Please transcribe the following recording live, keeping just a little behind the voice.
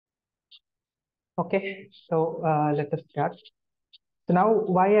Okay, so let us start. So now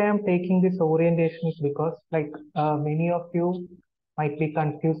why I am taking this orientation is because many of you might be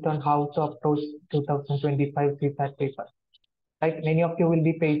confused on how to approach 2025 CSAT paper. Like many of you will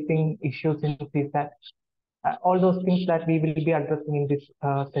be facing issues in CSAT. All those things that we will be addressing in this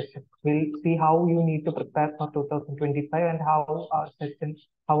session. We'll see how you need to prepare for 2025 and how our session,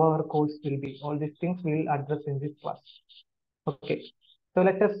 how our course will be. All these things we'll address in this class. Okay, so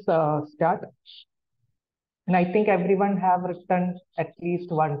let us start. And I think everyone have written at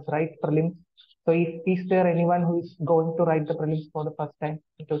least once, right? Prelims. So is there anyone who is going to write the prelims for the first time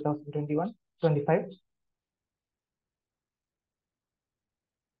in 2021, 25?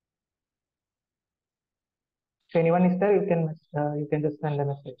 If anyone is there, you can just send a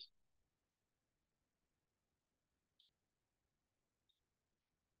message.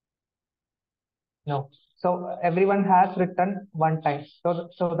 No. So everyone has written one time.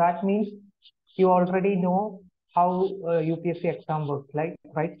 So that means you already know how UPSC exam works, like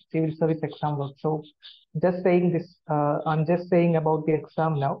right? Civil service exam works. So just saying this, I'm just saying about the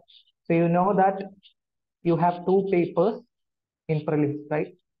exam now. So you know that you have two papers in prelims,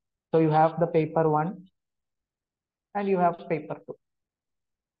 right? So you have the paper one and you have paper two.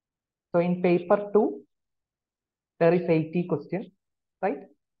 So in paper two, there is 80 questions, right?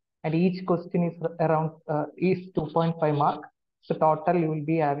 And each question is around is 2.5 mark. So total you will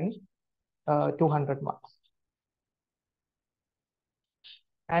be having 200 marks.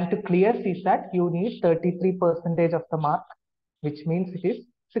 And to clear CSAT, you need 33% of the mark, which means it is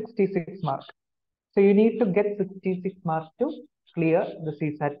 66 mark. So you need to get 66 marks to clear the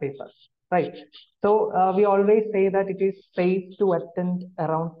CSAT paper, right? So we always say that it is safe to attend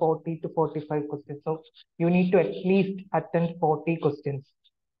around 40 to 45 questions. So you need to at least attend 40 questions.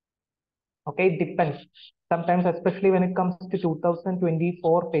 Okay, it depends. Sometimes, especially when it comes to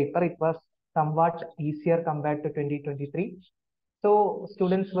 2024 paper, it was somewhat easier compared to 2023. So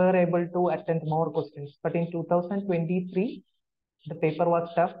students were able to attend more questions. But in 2023, the paper was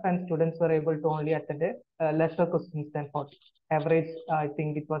tough and students were able to only attend lesser questions than 40. Average, I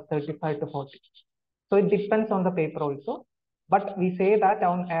think it was 35 to 40. So it depends on the paper also. But we say that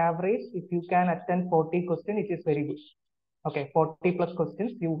on average, if you can attend 40 questions, it is very good. Okay, 40 plus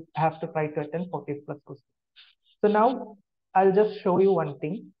questions, you have to try to attend 40 plus questions. So now I'll just show you one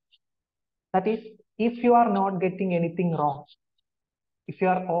thing. That is, if you are not getting anything wrong, if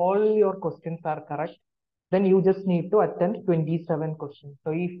all your questions are correct, then you just need to attend 27 questions.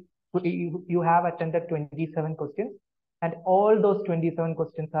 So if you have attended 27 questions and all those 27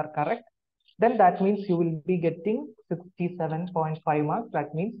 questions are correct, then that means you will be getting 67.5 marks.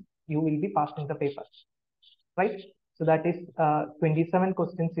 That means you will be passing the paper, right? So that is 27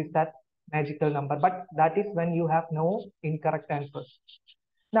 questions is that magical number, but that is when you have no incorrect answers.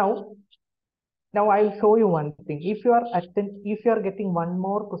 Now I'll show you one thing. If you are getting one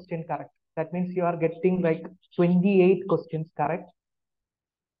more question correct, that means you are getting like 28 questions correct.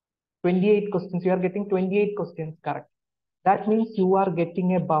 28 questions, you are getting 28 questions correct. That means you are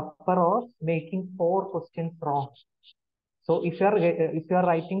getting a buffer of making 4 questions wrong. So if you are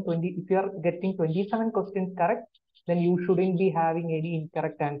writing 20, if you are getting 27 questions correct, then you shouldn't be having any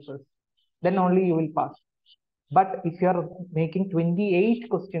incorrect answers. Then only you will pass. But if you are making 28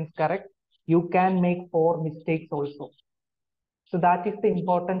 questions correct, you can make 4 mistakes also. So that is the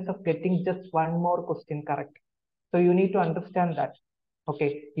importance of getting just one more question correct. So you need to understand that.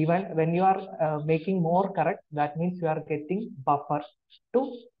 Okay, even when you are making more correct, that means you are getting buffer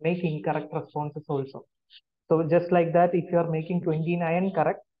to make incorrect responses also. So just like that, if you are making 29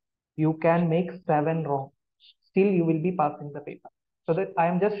 correct, you can make 7 wrong. Still, you will be passing the paper. So that I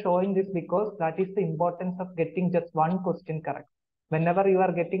am just showing this because that is the importance of getting just one question correct. Whenever you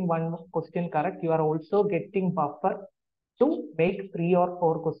are getting one question correct, you are also getting buffer to make 3 or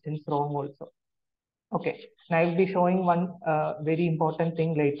 4 questions wrong also. Okay, and I will be showing one very important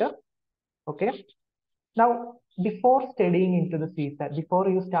thing later. Okay, now before studying into the CSAT, before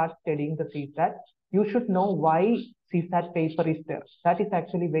you start studying the CSAT, you should know why CSAT paper is there. That is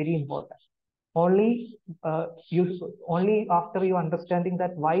actually very important. Only only after you understanding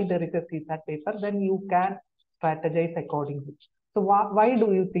that why there is a CSAT paper, then you can strategize accordingly. So why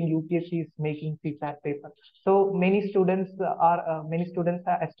do you think UPSC is making CSAT paper? So many students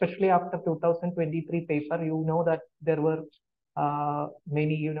especially after 2023 paper, you know that there were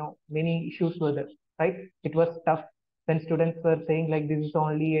many issues were there, right? It was tough when students were saying like this is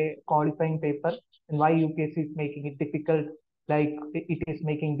only a qualifying paper and why UPSC is making it difficult, like it is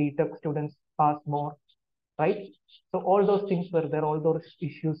making BTech students pass more, right? So all those things were there, all those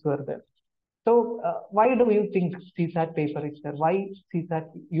issues were there. So why do you think CSAT paper is there? Why CSAT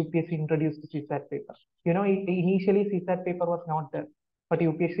UPSC introduced CSAT paper? You know, initially CSAT paper was not there, but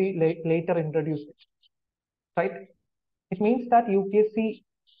UPSC later introduced it, right? It means that UPSC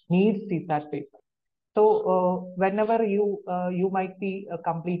needs CSAT paper. So whenever you might be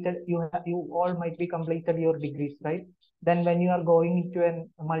completed, you all might be completed your degrees, right? Then when you are going into a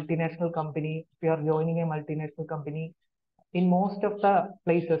multinational company, if you are joining a multinational company, in most of the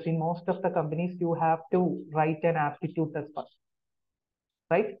places, in most of the companies, you have to write an aptitude test first,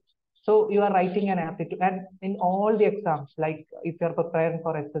 right? So you are writing an aptitude, and in all the exams, like if you are preparing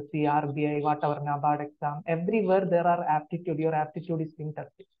for SSC, RBI, whatever, NABARD exam, everywhere there are aptitude. Your aptitude is being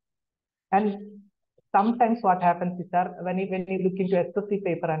tested. And sometimes what happens is that when you look into SSC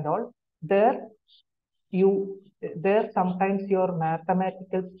paper and all, there you there sometimes your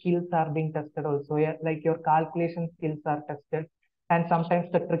mathematical skills are being tested also. Yeah, like your calculation skills are tested, and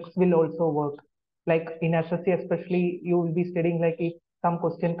sometimes the tricks will also work. Like in SSC, especially, you will be studying like if some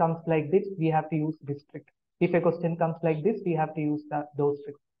question comes like this, we have to use this trick. If a question comes like this, we have to use those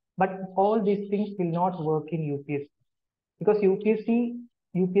tricks. But all these things will not work in UPSC because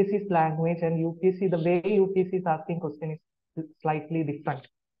UPSC's language and UPSC, the way UPSC is asking question is slightly different.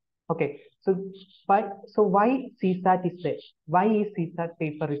 Okay, so why CSAT is there? Why is CSAT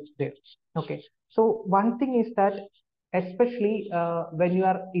paper is there? Okay, so one thing is that especially when you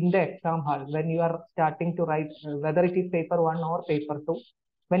are in the exam hall, when you are starting to write, whether it is paper one or paper two,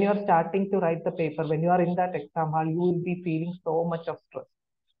 when you are starting to write the paper, when you are in that exam hall, you will be feeling so much of stress,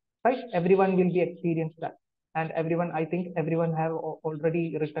 right? Everyone will be experienced that, and everyone, I think everyone have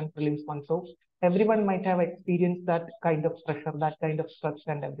already written prelims one, so everyone might have experienced that kind of pressure, that kind of stress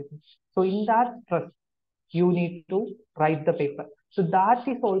and everything. So in that stress, you need to write the paper. So that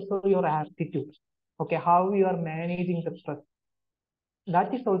is also your aptitude. Okay, how you are managing the stress,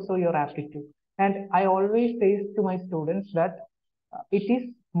 that is also your aptitude. And I always say to my students that it is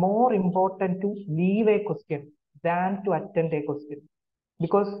more important to leave a question than to attend a question,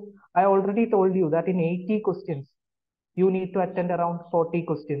 because I already told you that in 80 questions you need to attend around 40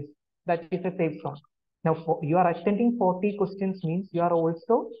 questions. That is a safe zone. Now you are attending 40 questions means you are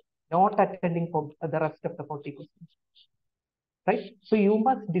also not attending for the rest of the 40 questions, right? So you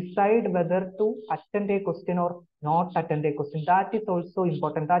must decide whether to attend a question or not attend a question. That is also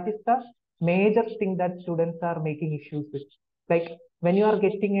important. That is the major thing that students are making issues with. Like when you are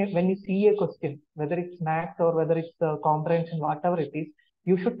when you see a question, whether it's math or whether it's comprehension, whatever it is,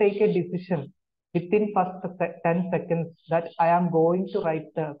 you should take a decision within first 10 seconds that I am going to write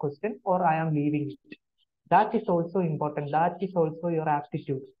the question or I am leaving it. That is also important. That is also your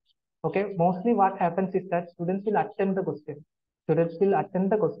aptitude. Okay, mostly what happens is that students will attend the question. Students will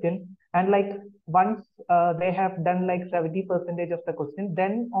attend the question, and like once they have done like 70% of the question,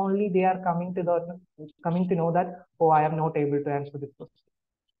 then only they are coming to know that, oh, I am not able to answer this question,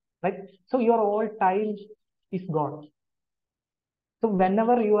 right? So your whole time is gone. So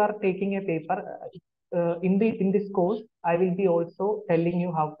whenever you are taking a paper in this course, I will be also telling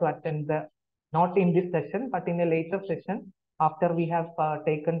you how to attend the, not in this session, but in a later session. After we have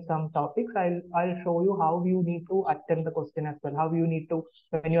taken some topics, I'll show you how you need to attend the question as well. How you need to,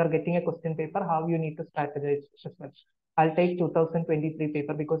 when you are getting a question paper, how you need to strategize as well. I'll take 2023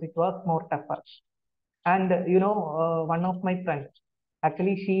 paper because it was more tougher. And one of my friends,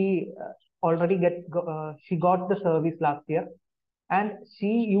 actually she she got the service last year, and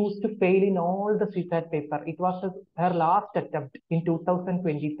she used to fail in all the CSAT paper. It was her last attempt in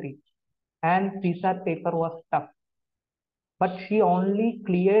 2023, and CSAT paper was tough. But she only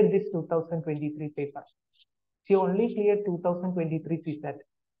cleared this 2023 paper. She only cleared 2023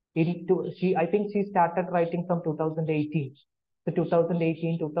 CSAT. I think she started writing from 2018. So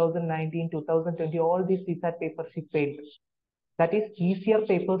 2018, 2019, 2020, all these CSAT papers she failed. That is easier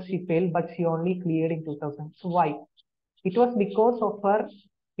papers she failed, but she only cleared in 2000. So why? It was because of her,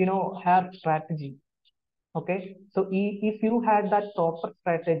 her strategy. Okay, so if you had that proper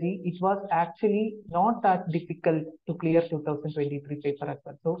strategy, it was actually not that difficult to clear 2023 paper as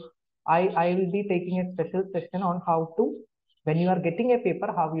well. So I will be taking a special session on how to, when you are getting a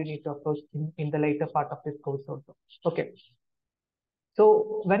paper, how you need to approach in the later part of this course also. Okay,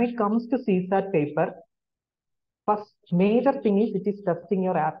 so when it comes to CSAT paper, first major thing is it is testing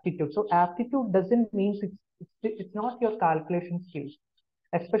your aptitude. So aptitude doesn't mean it's not your calculation skills.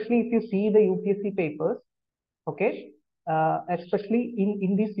 Especially if you see the UPSC papers, okay, especially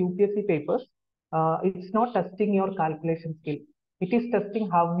in these UPSC papers, it's not testing your calculation skill. It is testing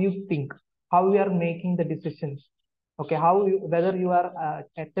how you think, how you are making the decisions. Okay, how you, whether you are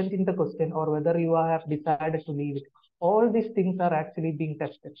attempting the question or whether you have decided to leave it. All these things are actually being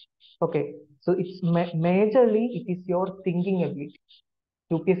tested. Okay, so it's majorly it is your thinking ability.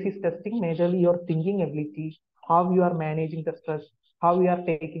 UPSC is testing majorly your thinking ability, how you are managing the stress, how you are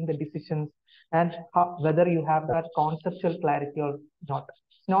taking the decisions, and how, whether you have that conceptual clarity or not.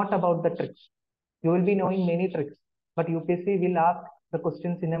 It's not about the tricks. You will be knowing many tricks, but UPSC will ask the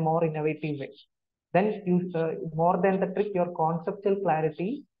questions in a more innovative way. Then you more than the trick, your conceptual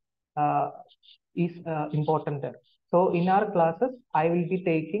clarity uh, is important there. So in our classes, I will be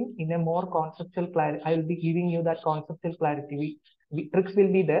taking in a more conceptual clarity. I will be giving you that conceptual clarity. Tricks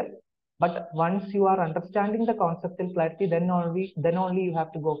will be there, but once you are understanding the conceptual clarity, then only you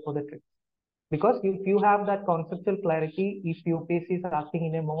have to go for the tricks. Because if you have that conceptual clarity, if UPSC is asking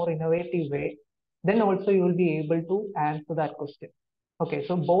in a more innovative way, then also you will be able to answer that question. Okay,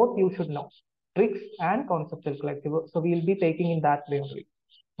 so both you should know tricks and conceptual clarity. So we will be taking in that way only.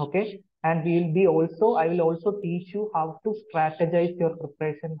 Okay, and we will be also, I will also teach you how to strategize your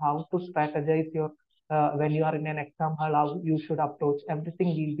preparation, how to strategize your when you are in an exam hall, how you should approach everything.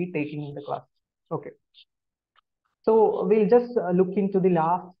 We'll be taking in the class. Okay. So we'll just look into the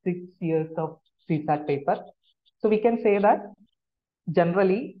last 6 years of CSAT paper. So we can say that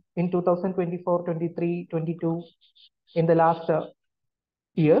generally in 2024, 23, 22, in the last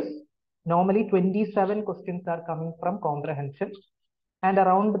years, normally 27 questions are coming from comprehension and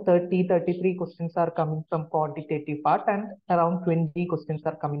around 30, 33 questions are coming from quantitative part and around 20 questions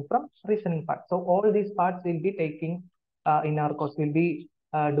are coming from reasoning part. So all these parts will be taking in our course. We'll be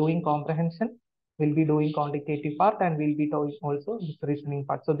doing comprehension, we'll be doing quantitative part, and we'll be doing also this reasoning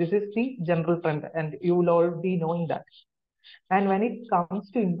part. So this is the general trend and you will all be knowing that. And when it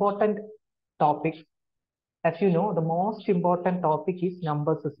comes to important topics, as you know, the most important topic is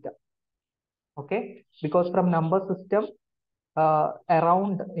number system. Okay, because from number system,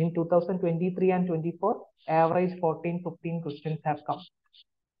 around in 2023 and 24, average 14, 15 questions have come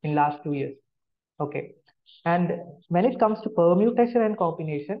in last 2 years. Okay, and when it comes to permutation and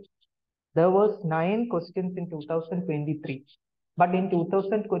combination, there was 9 questions in 2023, but in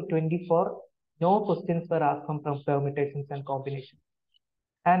 2024, no questions were asked from permutations and combinations.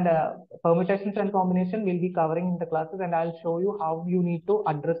 And permutations and combination will be covering in the classes, and I'll show you how you need to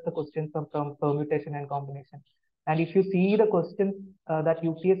address the questions from permutation and combination. And if you see the questions that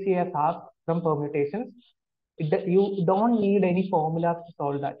UPSC has asked from permutations, you don't need any formulas to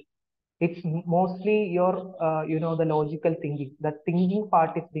solve that. It's mostly your, the logical thinking. The thinking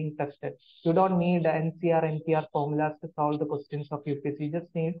part is being tested. You don't need NCR, NPR formulas to solve the questions of UPSC. You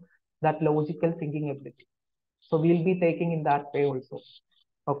just need that logical thinking ability. So we'll be taking in that way also.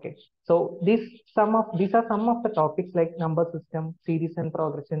 Okay, so these are some of the topics like number system, series and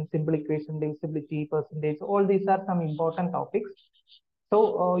progression, simple equation, divisibility, percentage. All these are some important topics.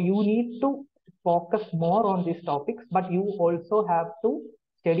 So you need to focus more on these topics, but you also have to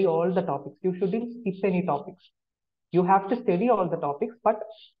study all the topics. You shouldn't skip any topics. You have to study all the topics, but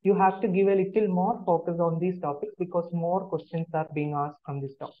you have to give a little more focus on these topics because more questions are being asked from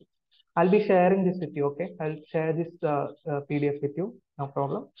these topics. I'll be sharing this with you, okay? I'll share this PDF with you, no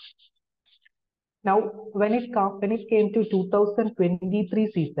problem. Now, when it came to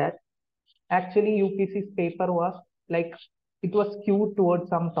 2023 CSAT, actually UPSC's paper was like, it was skewed towards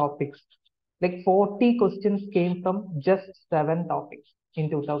some topics. Like 40 questions came from just 7 topics in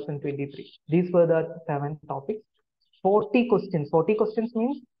 2023. These were the 7 topics. 40 questions. 40 questions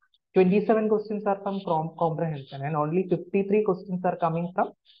means 27 questions are from comprehension and only 53 questions are coming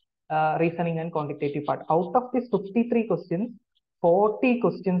from reasoning and quantitative part. Out of these 53 questions, 40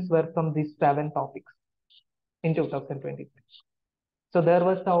 questions were from these 7 topics in 2023. So there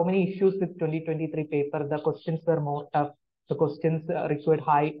were so many issues with 2023 paper. The questions were more tough. The questions required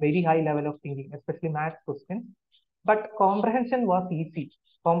very high level of thinking, especially maths questions. But comprehension was easy.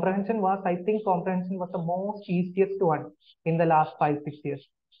 I think comprehension was the most easiest one in the last 5-6 years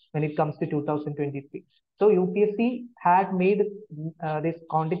when it comes to 2023. So UPSC had made this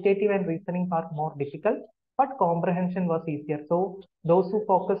quantitative and reasoning part more difficult, but comprehension was easier. So those who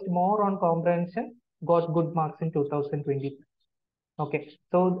focused more on comprehension got good marks in 2023. Okay,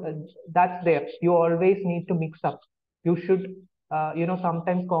 so that's there. You always need to mix up. You should,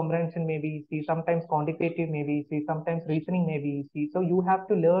 sometimes comprehension may be easy, sometimes quantitative may be easy, sometimes reasoning may be easy. So you have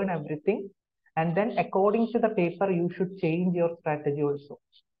to learn everything. And then according to the paper, you should change your strategy also.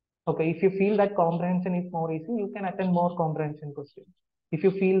 Okay, if you feel that comprehension is more easy, you can attend more comprehension questions. If you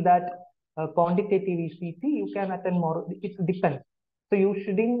feel that quantitative is easy, you can attend more. It depends. So you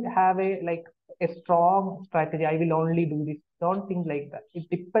shouldn't have a strong strategy. I will only do this. Don't think like that. It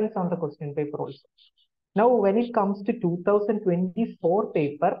depends on the question paper also. Now, when it comes to 2024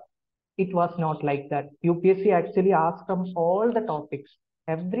 paper, it was not like that. UPSC actually asked from all the topics.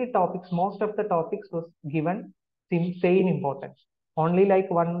 Every topics, most of the topics was given same importance. Only like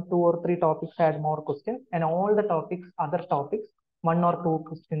 1, 2, or 3 topics had more questions, and all the topics, other topics, 1 or 2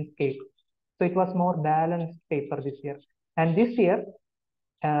 questions came. So it was more balanced paper this year. And this year,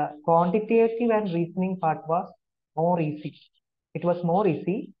 quantitative and reasoning part was more easy. It was more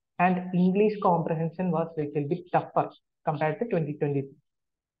easy, and English comprehension was little bit tougher compared to 2020.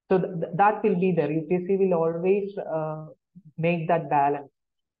 So that will be there. UPSC will always make that balance.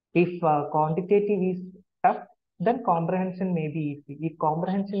 If quantitative is tough, then comprehension may be easy. If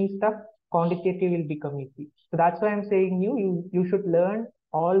comprehension is tough, quantitative will become easy. So that's why I'm saying you should learn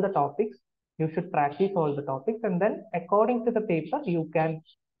all the topics. You should practice all the topics, and then according to the paper, you can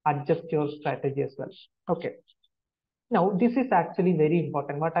adjust your strategy as well. Okay. Now, this is actually very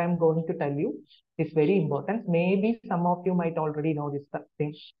important. What I am going to tell you is very important. Maybe some of you might already know this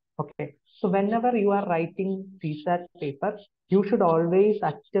thing. Okay. So whenever you are writing CSAT paper, you should always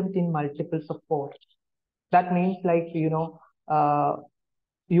attempt in multiples of 4. That means like, you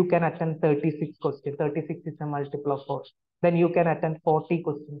can attempt 36 questions. 36 is a multiple of 4. Then you can attempt 40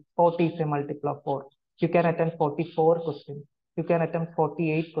 questions. 40 is a multiple of 4. You can attempt 44 questions. You can attempt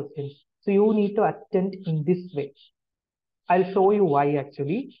 48 questions. So you need to attempt in this way. I'll show you why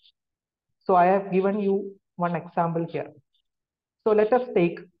actually. So I have given you one example here. So let us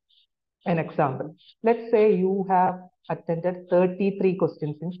take an example. Let's say you have attended 33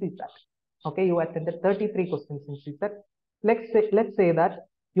 questions in CSAT. Okay, you attended 33 questions in CSAT. Let's say that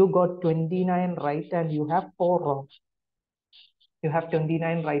you got 29 right and you have 4 wrong. You have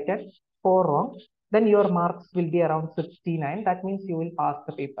 29 right and 4 wrong. Then your marks will be around 69. That means you will pass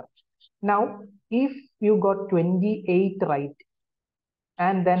the paper. Now, if you got 28 right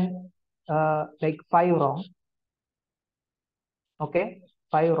and then like 5 wrong, okay,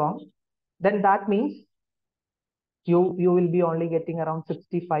 5 wrong, then that means you will be only getting around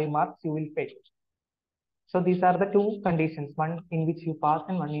 65 marks, you will fail. So these are the 2 conditions, one in which you pass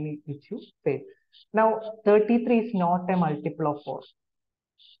and one in which you fail. Now 33 is not a multiple of 4.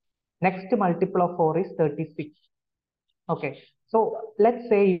 Next multiple of 4 is 36. Okay, so let's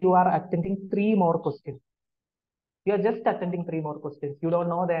say you are attending 3 more questions. You are just attending 3 more questions. You don't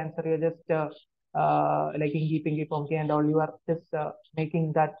know the answer. You're just like pingy ponky and all. You are just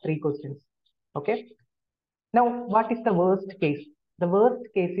making that 3 questions. Okay. Now, what is the worst case? The worst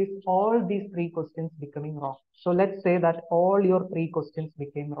case is all these 3 questions becoming wrong. So let's say that all your 3 questions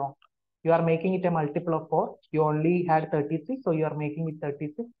became wrong. You are making it a multiple of 4. You only had 33, so you are making it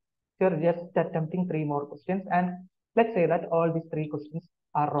 36. You are just attempting 3 more questions, and let's say that all these 3 questions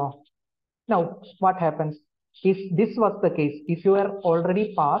are wrong. Now, what happens? If this was the case, if you are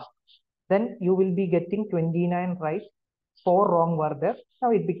already passed, then you will be getting 29 right, 4 wrong were there.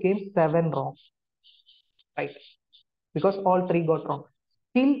 Now it became 7 wrong, right? Because all 3 got wrong.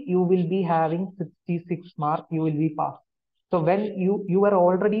 Still, you will be having 66 mark, you will be passed. So when you are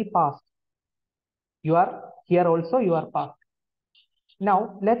already passed, you are here also, you are passed.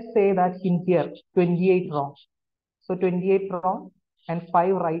 Now, let's say that in here, 28 wrong. So 28 wrong and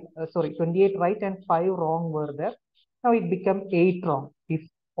 5 right, 28 right and 5 wrong were there. Now it became 8 wrong if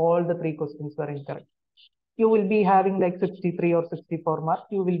all the 3 questions were incorrect. You will be having like 63 or 64 marks.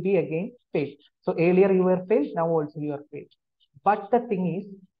 You will be again failed. So earlier you were failed, now also you are failed. But the thing is,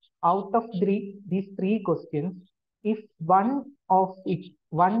 out of these 3 questions, if one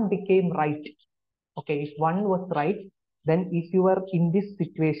became right, okay, if one was right, then if you are in this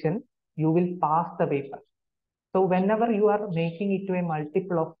situation, you will pass the paper. So whenever you are making it to a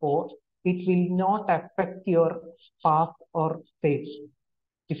multiple of 4, it will not affect your pass or fail.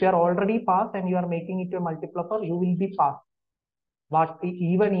 If you are already passed and you are making it to a multiple of 4, you will be passed. But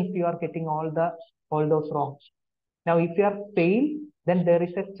even if you are getting all those wrong. Now, if you are failed, then there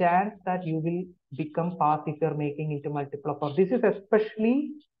is a chance that you will become pass if you are making it to multiple of 4. This is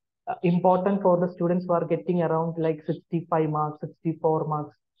especially important for the students who are getting around like 65 marks, 64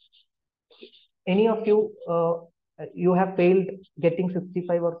 marks. Any of you, you have failed getting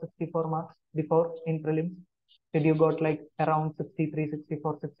 65 or 64 marks before in prelims? Did you got like around 63,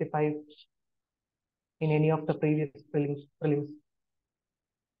 64, 65 in any of the previous prelims?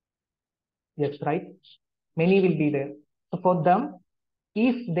 Yes, right? Many will be there. So for them,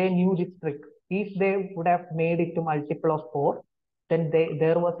 if they knew this trick, if they would have made it to multiple of 4, then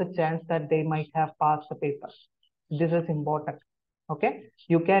there was a chance that they might have passed the paper. This is important. Okay,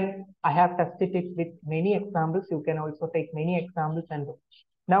 I have tested it with many examples. You can also take many examples and do.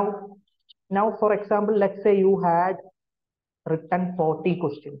 Now, for example, let's say you had written 40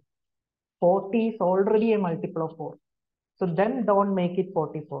 questions. 40 is already a multiple of 4. So then don't make it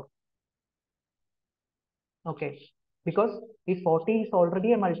 44. Okay. Because if 40 is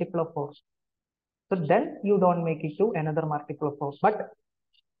already a multiple of 4, so then you don't make it to another multiple of 4. But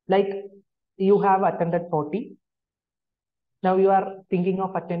like you have attended 40. Now you are thinking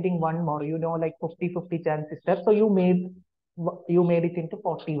of attending one more, like 50-50 chance is there. So you made it into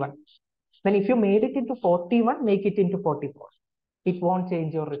 41. Then if you made it into 41, make it into 44. It won't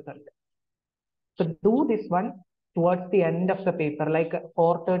change your result. So do this one towards the end of the paper, like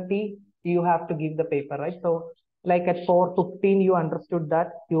 4:30, you have to give the paper, right? So like at 4:15, you understood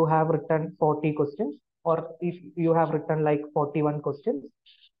that you have written 40 questions, or if you have written like 41 questions,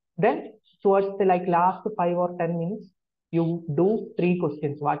 then towards the like last 5 or 10 minutes, you do 3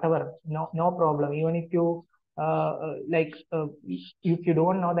 questions, whatever, no problem. Even if you if you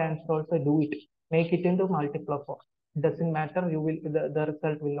don't know the answer, also do it. Make it into multiple of 4. Doesn't matter. The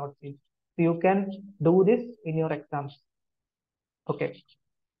result will not change. So you can do this in your exams. Okay.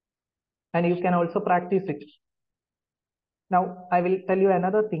 And you can also practice it. Now I will tell you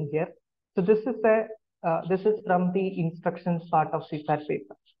another thing here. So this is from the instructions part of CSAT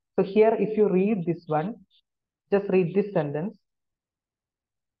paper. So here, if you read this one, just read this sentence.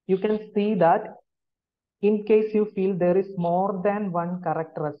 You can see that in case you feel there is more than one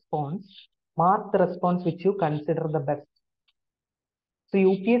correct response, mark the response which you consider the best. So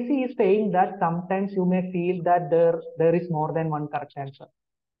UPSC is saying that sometimes you may feel that there is more than one correct answer.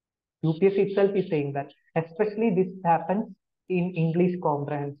 UPSC itself is saying that, especially this happens in English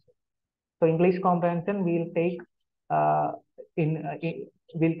comprehension. So English comprehension we'll take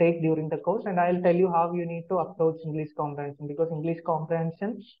we'll take during the course, and I'll tell you how you need to approach English comprehension, because English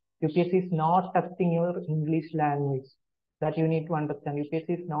comprehension, UPSC is not testing your English language. That you need to understand.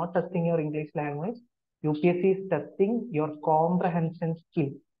 UPSC is not testing your English language. UPSC is testing your comprehension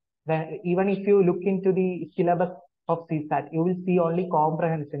skill. Even if you look into the syllabus of CSAT, you will see only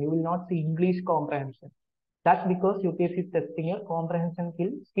comprehension. You will not see English comprehension. That's because UPSC is testing your comprehension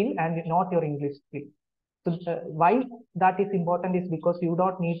skill and not your English skill. So why that is important is because you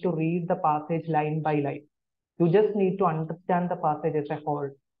don't need to read the passage line by line. You just need to understand the passage as a whole.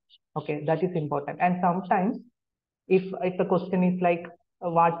 Okay, that is important. And sometimes if the question is like,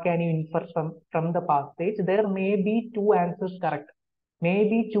 what can you infer from the passage, there may be 2 answers correct.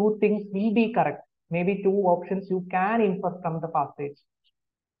 Maybe 2 things will be correct. Maybe 2 options you can infer from the passage.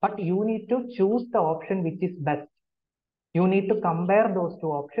 But you need to choose the option which is best. You need to compare those 2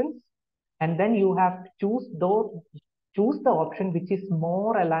 options, and then you have to choose the option which is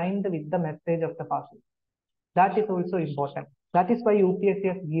more aligned with the message of the passage. That is also important. That is why UPSC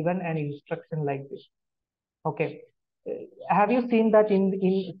has given an instruction like this. Okay. Have you seen that in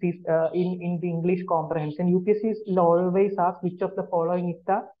the English comprehension, UPSC will always ask which of the following is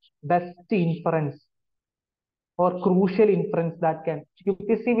the best inference or crucial inference that can.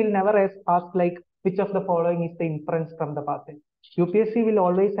 UPSC will never ask like which of the following is the inference from the passage. UPSC will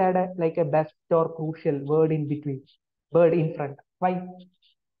always add like a best or crucial word in between, word in front. Why?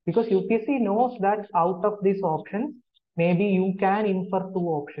 Because UPSC knows that out of these options, maybe you can infer 2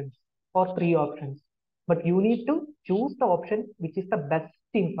 options or 3 options, but you need to choose the option which is the best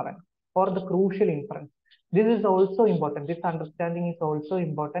inference or the crucial inference. This is also important. This understanding is also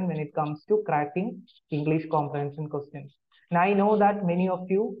important when it comes to cracking English comprehension questions. And I know that many of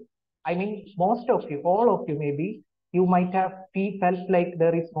you, I mean, most of you, all of you maybe, you might have felt like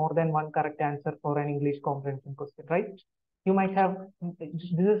there is more than one correct answer for an English comprehension question, right? You might have,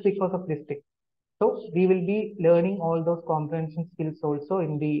 this is because of this thing. So we will be learning all those comprehension skills also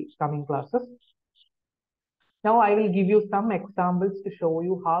in the coming classes. Now I will give you some examples to show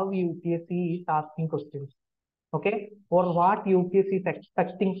you how UPSC is asking questions. Okay, or what UPSC is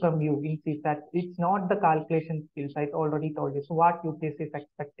expecting from you in CSAT. It's not the calculation skills, I already told you. So what UPSC is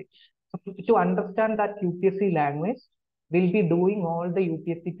expecting. So to understand that UPSC language, we'll be doing all the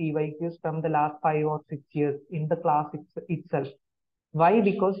UPSC PYQs from the last 5 or 6 years in the class itself. Why?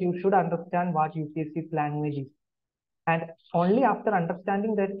 Because you should understand what UPSC's language is. And only after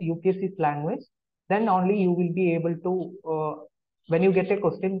understanding that UPSC's language, then only you will be able to, when you get a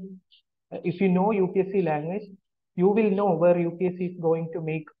question, if you know UPSC language, you will know where UPSC is going to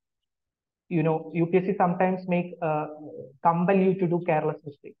make, UPSC sometimes compel you to do careless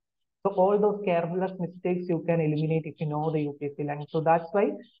mistakes. So all those careless mistakes you can eliminate if you know the UPSC language. So that's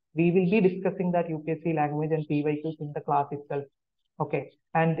why we will be discussing that UPSC language and PYQs in the class itself. Okay.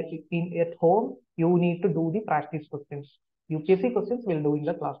 And at home, you need to do the practice questions. UPSC questions we'll do in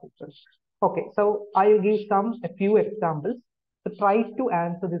the class itself. Okay. So I will give a few examples. So try to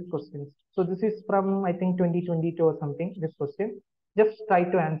answer these questions. So this is from, I think, 2022 or something, this question. Just try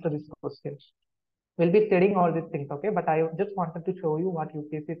to answer this question. We'll be studying all these things, okay? But I just wanted to show you what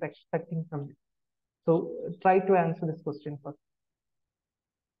UPSC is expecting from you. So try to answer this question first.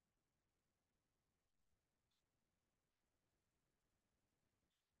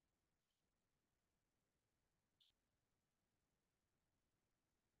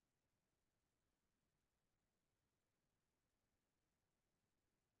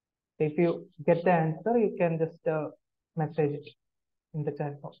 If you get the answer, you can just message it in the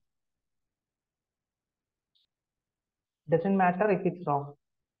chat box. Doesn't matter if it's wrong.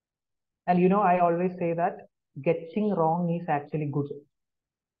 And you know, I always say that getting wrong is actually good.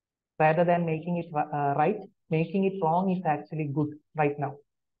 Rather than making it right, making it wrong is actually good right now.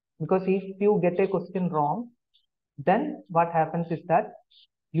 Because if you get a question wrong, then what happens is that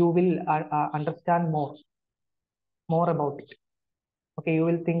you will understand more about it. Okay, you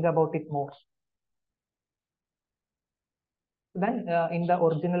will think about it more. Then in the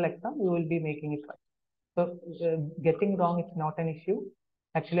original exam, you will be making it right. So getting wrong is not an issue.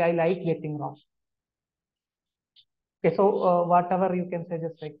 Actually, I like getting wrong. Okay, so whatever you can say,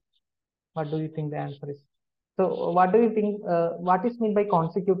 just like, what do you think the answer is? So what do you think, what is meant by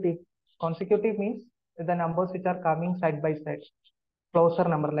consecutive? Consecutive means the numbers which are coming side by side, closer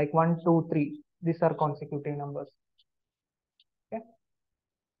number like 1, 2, 3. These are consecutive numbers. Okay.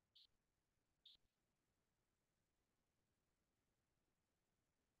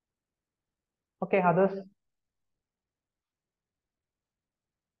 Okay, others.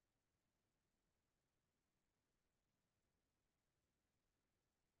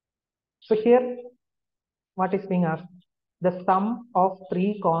 So here, what is being asked? The sum of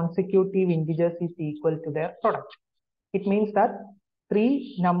three consecutive integers is equal to their product. It means that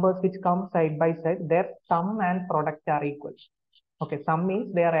three numbers which come side by side, their sum and product are equal. Okay, sum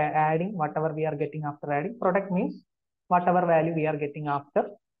means they are adding whatever we are getting after adding. Product means whatever value we are getting after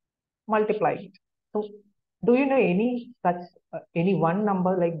multiplying it. So, do you know any such, any one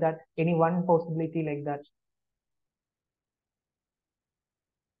number like that, any one possibility like that?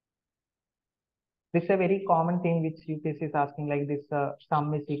 This is a very common thing which UPSC is asking, like this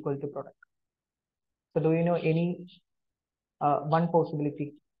sum is equal to product. So, do you know any one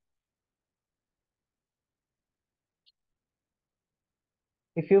possibility?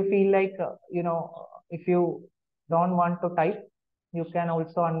 If you feel like, if you don't want to type, you can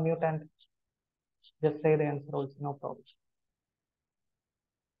also unmute and just say the answer also, no problem.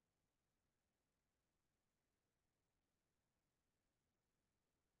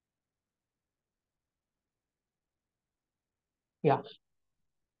 Yeah.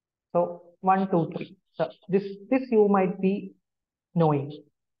 So 1, 2, 3. So this you might be knowing.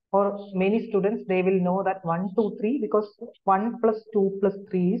 For many students, they will know that 1, 2, 3 because 1 plus 2 plus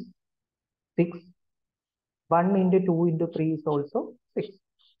 3 is 6. 1 into 2 into 3 is also 6.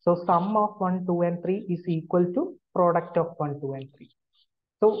 So sum of 1, 2, and 3 is equal to product of 1, 2, and 3.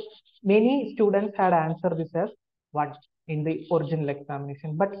 So many students had answered this as 1 in the original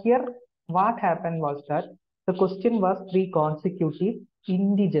examination. But here, what happened was that the question was three consecutive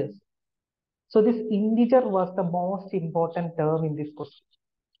integers. So this integer was the most important term in this question.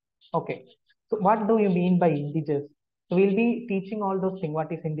 Okay. So what do you mean by integers? So we'll be teaching all those things.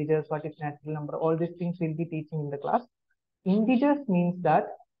 What is integers? What is natural number? All these things we'll be teaching in the class. Integers means that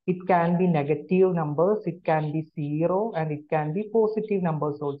it can be negative numbers, it can be 0, and it can be positive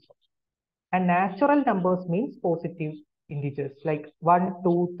numbers also. And natural numbers means positive integers like 1,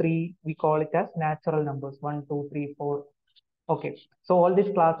 2, 3. We call it as natural numbers. 1, 2, 3, 4. Okay. So all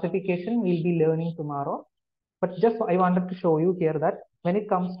this classification we'll be learning tomorrow. But just I wanted to show you here that when it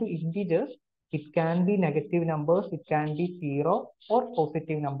comes to integers, it can be negative numbers, it can be 0 or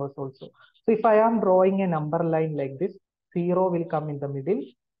positive numbers also. So if I am drawing a number line like this, 0 will come in the middle,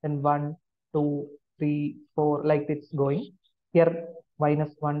 then 1, 2, 3, 4, like it's going. Here,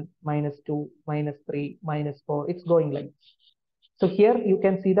 -1, -2, -3, -4, it's going like this. So here you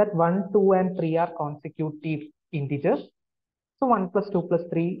can see that 1, 2, and 3 are consecutive integers. So 1 plus 2 plus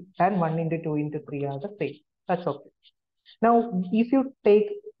 3 and 1 into 2 into 3 are the same. That's okay. Now, if you take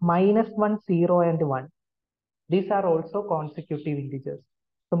 -1, 0, and 1, these are also consecutive integers.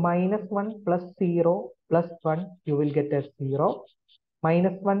 So -1 plus 0 plus 1, you will get a 0.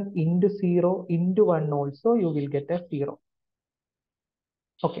 -1 into 0 into 1 also, you will get a 0.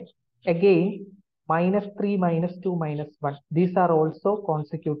 Okay. Again, -3, -2, -1. These are also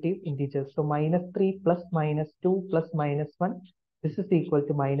consecutive integers. So -3 plus -2 plus -1. This is equal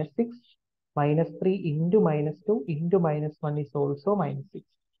to -6. -3 into -2 into -1 is also -6.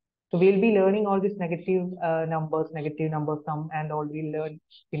 So we'll be learning all these negative number sum and all we'll learn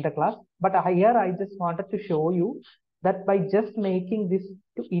in the class. But here I just wanted to show you that by just making this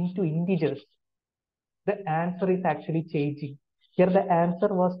into integers, the answer is actually changing. Here the answer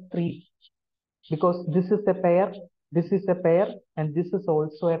was 3 because this is a pair, this is a pair, and this is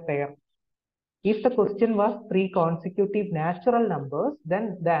also a pair. If the question was 3 consecutive natural numbers,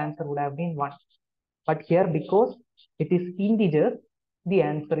 then the answer would have been 1. But here, because it is integers, the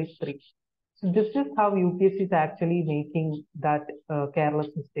answer is 3. So this is how UPSC is actually making that careless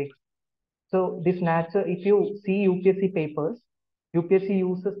mistakes. So this natural, if you see UPSC papers, UPSC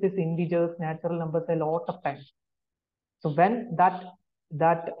uses this integers, natural numbers a lot of times. So when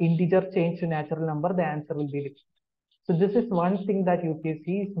that integer change to natural number, the answer will be different. So this is one thing that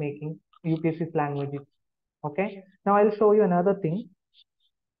UPSC is making, UPSC's languages. Okay. Now I'll show you another thing.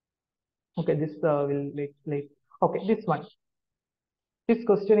 Okay, this will like okay, this one. This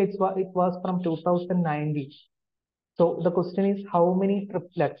question it was from 2019. So the question is how many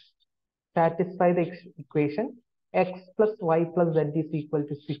triplets satisfy the equation x plus y plus z is equal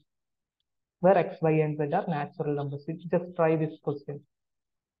to 6, where x, y, and z are natural numbers. Just try this question.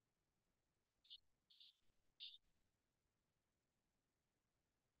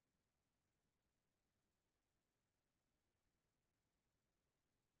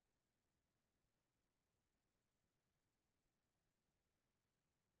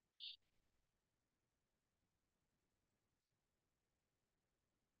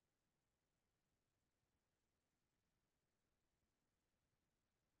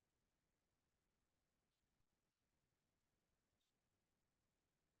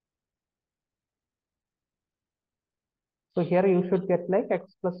 So here you should get like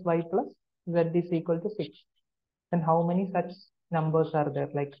x plus y plus z is equal to 6. And how many such numbers are there?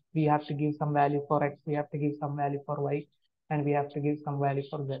 Like we have to give some value for x, we have to give some value for y, and we have to give some value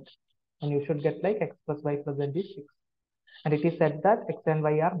for z. And you should get like x plus y plus z is 6. And it is said that x and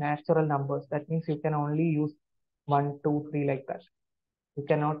y are natural numbers. That means you can only use 1, 2, 3 like that. You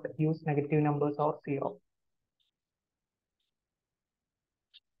cannot use negative numbers or 0.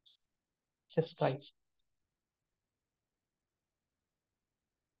 Just try.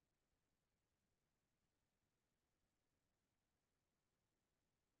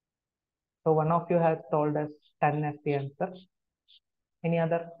 So one of you has told us 10 as the answer. Any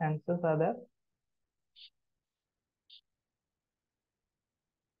other answers are there?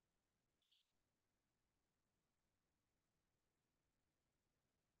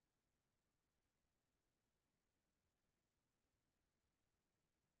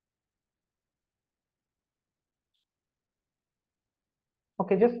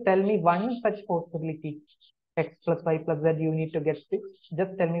 Okay, just tell me one such possibility. X plus y plus z, you need to get 6.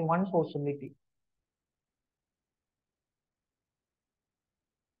 Just tell me one possibility.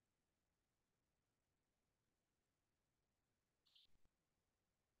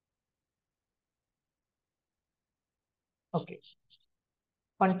 Okay,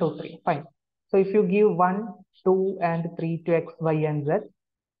 1, 2, 3, fine. So if you give 1, 2, and 3 to x, y, and z,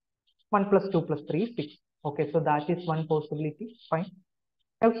 1 plus 2 plus 3 is 6. Okay, so that is one possibility, fine.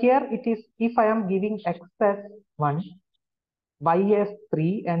 Now here it is, if I am giving x as 1, y as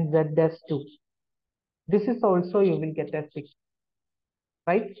 3, and z as 2, this is also you will get as 6,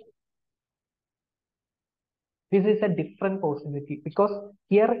 right? This is a different possibility because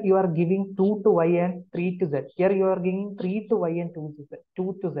here you are giving 2 to y and 3 to z. Here you are giving 3 to y and 2 to z.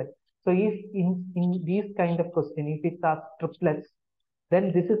 2 to z. So if in these kind of question, if it's a triplets,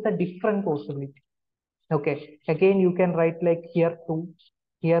 then this is a different possibility. Okay, again you can write like here 2,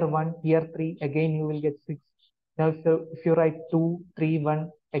 here 1, here 3, again you will get 6. Now if you write 2, 3, 1,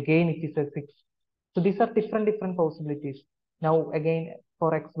 again it is a 6. So these are different possibilities. Now again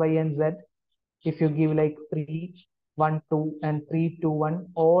for x, y, and z, if you give like 3, 1, 2, and 3, 2, 1,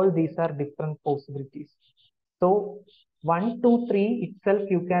 all these are different possibilities. So 1, 2, 3 itself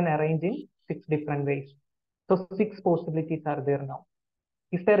you can arrange in 6 different ways. So 6 possibilities are there now.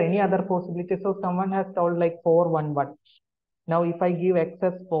 Is there any other possibility? So someone has told like 4, 1, 1. Now if I give x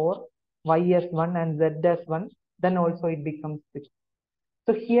as 4, y as 1, and z as 1, then also it becomes 6.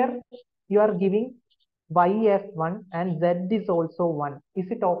 So here you are giving y as 1 and z is also 1. Is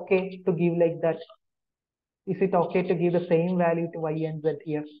it okay to give like that? Is it okay to give the same value to y and z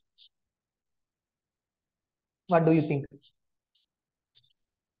here? What do you think?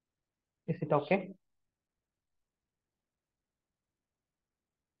 Is it okay?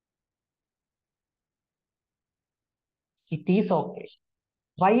 It is okay.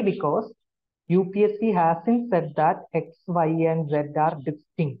 Why? Because UPSC hasn't said that x, y, and z are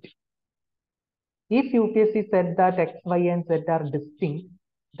distinct. If UPSC said that x, y, and z are distinct,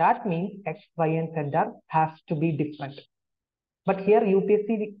 that means x, y, and z are has to be different. But here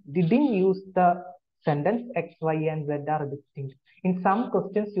UPSC didn't use the sentence X, Y, and Z are distinct. In some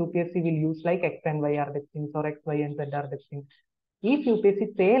questions, UPSC will use like X and Y are distinct or X, Y, and Z are distinct. If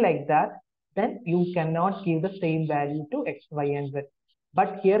UPSC say like that, then you cannot give the same value to X, Y, and Z.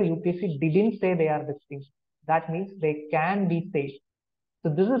 But here UPSC didn't say they are distinct. That means they can be said.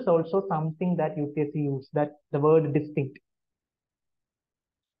 So this is also something that UPSC use, that the word distinct.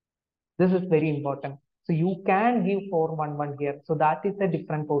 This is very important. So you can give 411 here. So that is a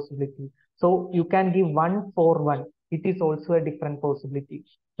different possibility. So you can give 141. It is also a different possibility.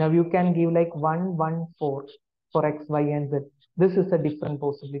 Now you can give like 114 for X, Y, and Z. This is a different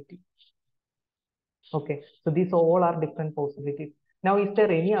possibility. Okay. So these all are different possibilities. Now, is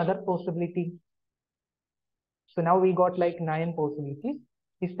there any other possibility? So now we got like 9 possibilities.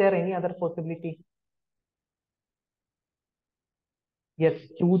 Is there any other possibility? Yes,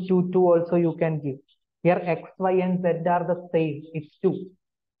 2, 2, 2 also you can give. Here X, Y, and Z are the same. It's 2.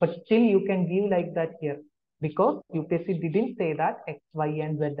 But still you can give like that here. Because UPSC didn't say that X, Y,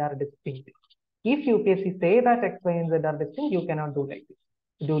 and Z are distinct. If UPSC say that X, Y, and Z are distinct, you cannot do like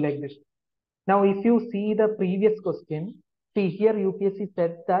this. Do like this. Now, if you see the previous question, see here UPSC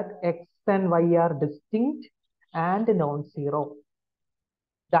said that X and Y are distinct and non-zero.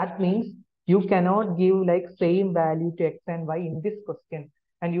 That means you cannot give like same value to X and Y in this question.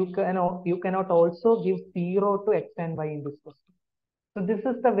 And you cannot also give 0 to X and Y in this question. So this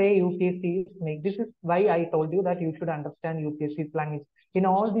is the way UPSC is make. This is why I told you that you should understand UPSC's language. In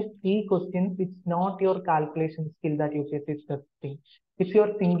all these 3 questions, it's not your calculation skill that UPSC is testing. It's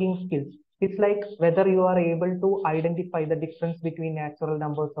your thinking skills. It's like whether you are able to identify the difference between natural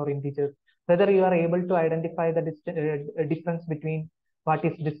numbers or integers, whether you are able to identify the difference between what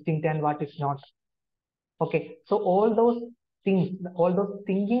is distinct and what is not. Okay, so all those things, all those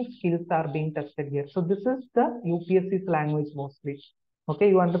thinking skills are being tested here. So this is the UPSC's language mostly. Okay,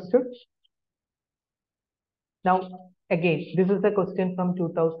 you understood? Now, again, this is the question from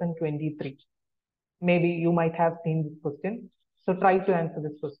 2023. Maybe you might have seen this question. So try to answer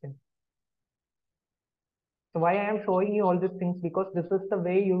this question. So why I am showing you all these things, because this is the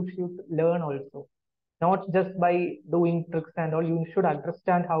way you should learn also. Not just by doing tricks and all. You should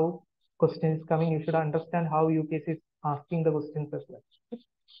understand how question is coming. You should understand how UPSC is asking the questions as well.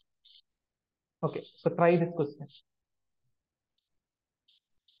 Okay, so try this question.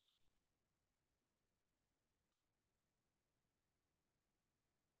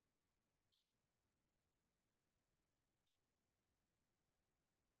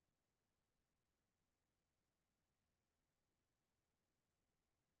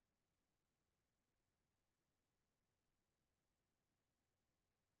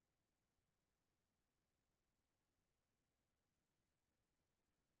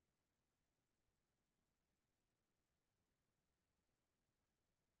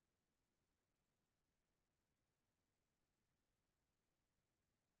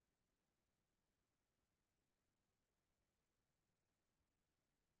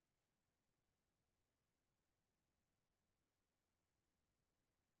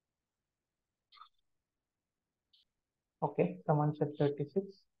 Okay, someone said 36.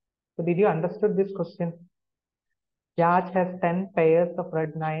 So did you understood this question? Raj has 10 pairs of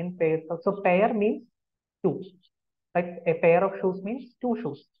red, 9 pairs of... So pair means 2. Like a pair of shoes means 2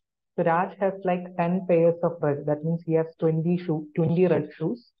 shoes. So Raj has like 10 pairs of red. That means he has 20 red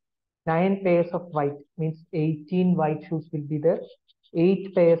shoes. 9 pairs of white means 18 white shoes will be there.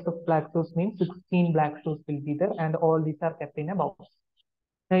 8 pairs of black shoes means 16 black shoes will be there. And all these are kept in a box.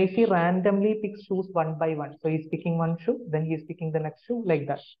 Now, if he randomly picks shoes one by one, so he's picking one shoe, then he's picking the next shoe like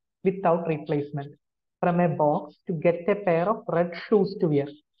that, without replacement, from a box to get a pair of red shoes to wear.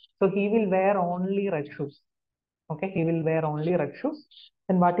 So he will wear only red shoes. Okay, he will wear only red shoes.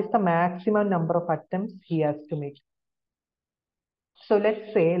 And what is the maximum number of attempts he has to make? So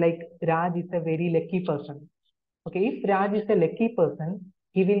let's say like Raj is a very lucky person. Okay, if Raj is a lucky person,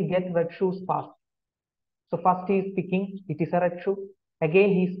 he will get red shoes fast. So first he is picking, it is a red shoe.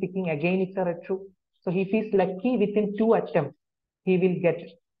 Again he is picking, again it's a red shoe. So if he is lucky, within 2 attempts, he will get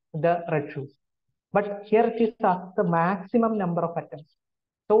the red shoes. But here it is the maximum number of attempts.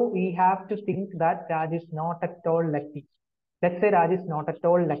 So we have to think that Raj is not at all lucky. Let's say Raj is not at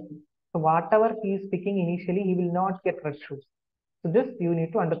all lucky. So whatever he is picking initially, he will not get red shoes. So this you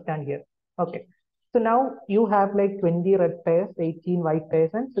need to understand here. Okay. So now you have like 20 red pairs, 18 white pairs,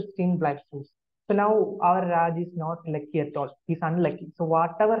 and 16 black shoes. So now our Raj is not lucky at all. He's unlucky. So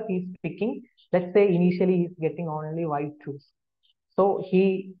whatever he's picking, let's say initially he's getting only white shoes. So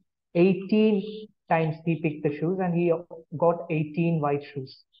he 18 times he picked the shoes and he got 18 white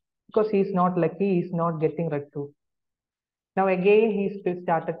shoes. Because he's not lucky, he's not getting red shoes. Now again he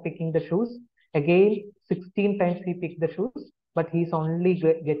started picking the shoes. Again, 16 times he picked the shoes, but he's only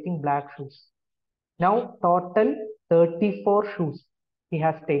getting black shoes. Now, total 34 shoes he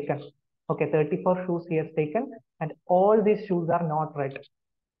has taken. Okay, 34 shoes he has taken, and all these shoes are not red.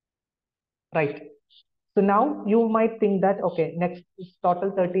 Right. So now you might think that, okay, next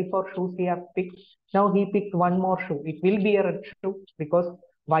total 34 shoes he have picked. Now he picked one more shoe. It will be a red shoe because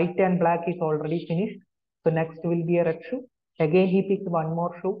white and black is already finished. So next will be a red shoe. Again, he picked one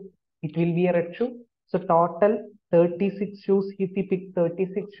more shoe. It will be a red shoe. So total 36 shoes. If he picked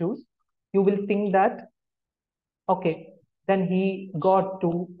 36 shoes, you will think that, okay, then he got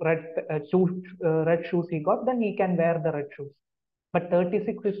two red shoes he got, then he can wear the red shoes. But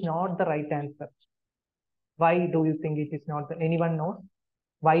 36 is not the right answer. Why do you think it is not? Anyone knows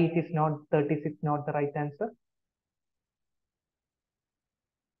why it is not 36, not the right answer?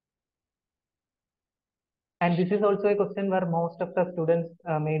 And this is also a question where most of the students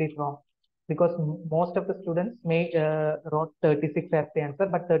made it wrong, because most of the students wrote 36 as the answer,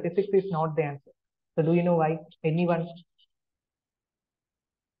 but 36 is not the answer. So do you know why? Anyone?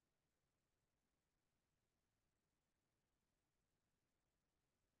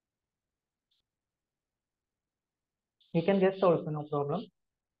 You can guess also, no problem.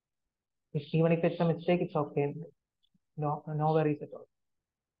 Even if it's a mistake, it's okay. No, no worries at all.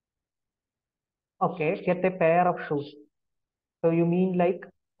 Okay, get a pair of shoes. So you mean like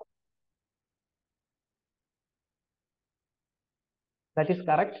that is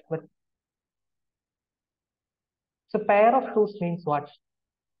correct, but so pair of shoes means what?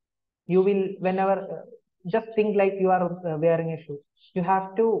 You will, whenever, just think like you are wearing a shoe. You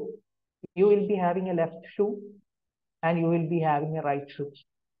have to, you will be having a left shoe and you will be having a right shoe.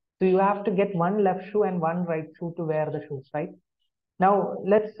 So you have to get one left shoe and one right shoe to wear the shoes, right? Now,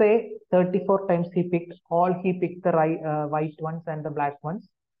 let's say 34 times he picked the white ones and the black ones.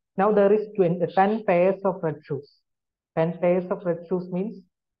 Now there is 10 pairs of red shoes. 10 pairs of red shoes means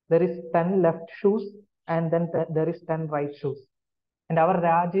there is 10 left shoes and then there is 10 right shoes. And our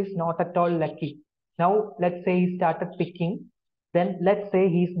Raj is not at all lucky. Now, let's say he started picking, then let's say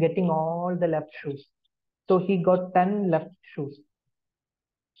he's getting all the left shoes. So he got 10 left shoes.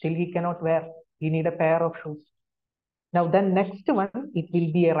 Still he cannot wear. He need a pair of shoes. Now then next one, it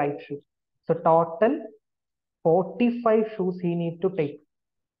will be a right shoe. So total 45 shoes he need to take.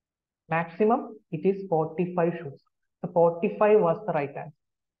 Maximum it is 45 shoes. So 45 was the right answer.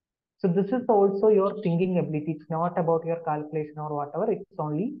 So this is also your thinking ability. It's not about your calculation or whatever. It's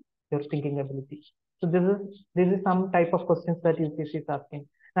only your thinking ability. So this is some type of questions that UPSC is asking.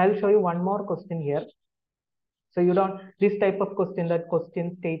 And I will show you one more question here. So you don't, this type of question, that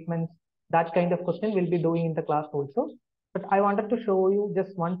question statements, that kind of question will be doing in the class also. But I wanted to show you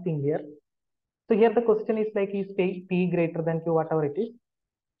just one thing here. So here the question is like, is P greater than Q, whatever it is.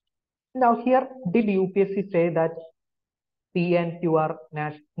 Now here, did UPSC say that P and Q are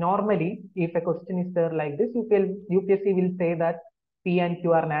normally, if a question is there like this, UPSC will say that P and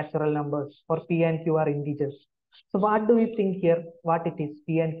Q are natural numbers or P and Q are integers. So what do you think here? What it is?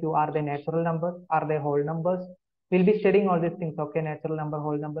 P and Q, are they natural numbers? Are they whole numbers? We'll be studying all these things. Okay, natural number,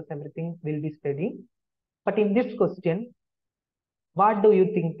 whole numbers, everything will be studying. But in this question, what do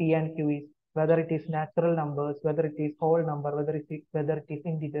you think P and Q is? Whether it is natural numbers, whether it is whole number, whether it is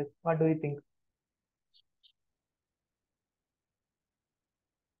integers. What do you think?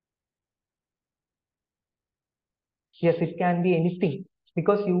 Yes, it can be anything,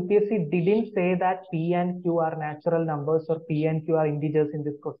 because UPSC didn't say that P and Q are natural numbers or P and Q are integers in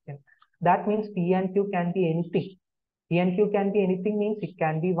this question. That means P and Q can be anything. P and Q can be anything means it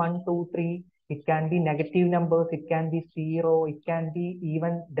can be 1, 2, 3. It can be negative numbers. It can be 0. It can be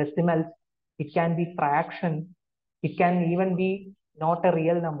even decimals. It can be fraction. It can even be not a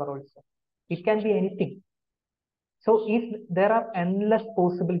real number also. It can be anything. So if there are endless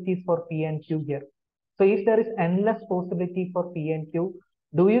possibilities for P and Q here, so if there is endless possibility for P and Q,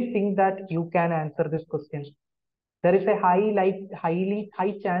 do you think that you can answer this question? There is a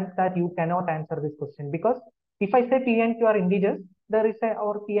high chance that you cannot answer this question, because if I say P and Q are integers, there is a,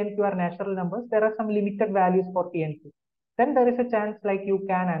 or P and Q are natural numbers, there are some limited values for P and Q. Then there is a chance like you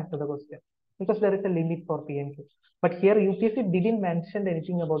can answer the question because there is a limit for P and Q. But here UPSC didn't mention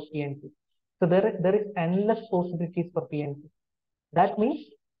anything about P and Q. So there is endless possibilities for P and Q. That means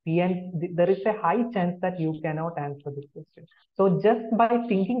there is a high chance that you cannot answer this question. So just by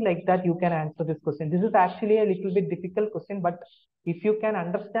thinking like that, you can answer this question. This is actually a little bit difficult question, but if you can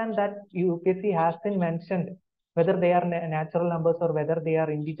understand that UPSC has been mentioned whether they are natural numbers or whether they are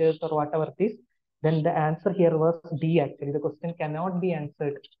integers or whatever it is, then the answer here was D actually. The question cannot be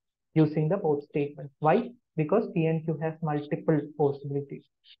answered using the both statements. Why? Because PNQ has multiple possibilities.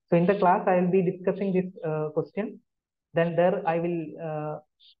 So in the class, I will be discussing this question. Then there I will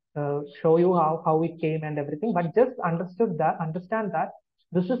show you how it came and everything. But just understand that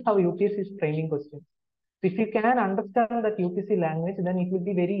this is how UPSC is framing questions. If you can understand that UPSC language, then it will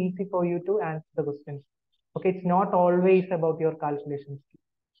be very easy for you to answer the questions. Okay, it's not always about your calculations.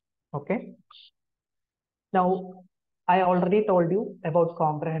 Okay. Now, I already told you about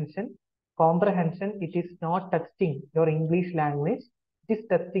comprehension. Comprehension, it is not testing your English language, it is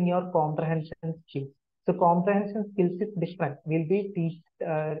testing your comprehension skills. So comprehension skills is different.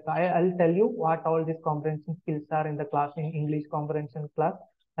 I'll tell you what all these comprehension skills are in the class, in English comprehension class.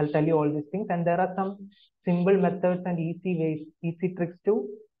 I'll tell you all these things. And there are some simple methods and easy ways, easy tricks to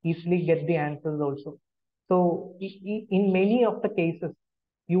easily get the answers also. So in many of the cases,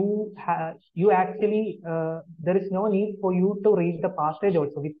 you actually there is no need for you to read the passage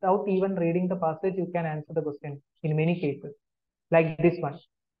also. Without even reading the passage, you can answer the question in many cases, like this one.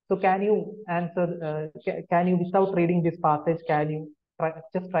 So can you answer, can you, without reading this passage, can you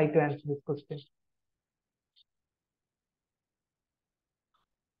just try to answer this question?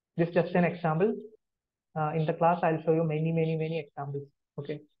 This is just an example. In the class, I'll show you many examples.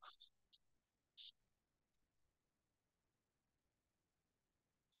 Okay.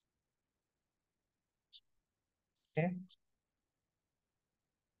 Okay.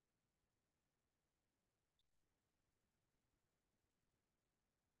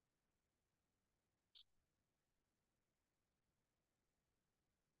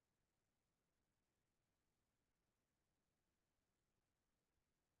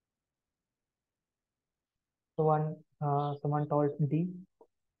 So someone told D,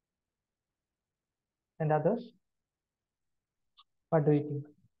 and others. What do you think?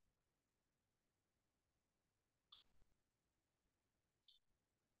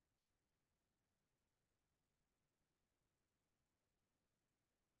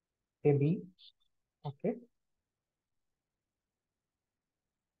 A, B. Okay.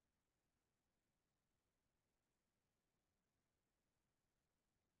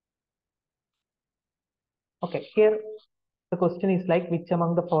 Okay. Here the question is like, which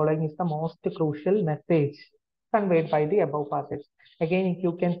among the following is the most crucial message conveyed by the above passage? Again,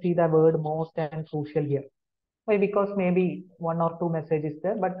 you can see the word most and crucial here. Why? Because maybe one or two messages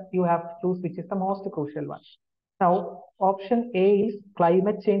there, but you have to choose which is the most crucial one. Now, option A is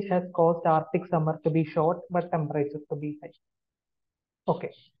climate change has caused Arctic summer to be short, but temperatures to be high.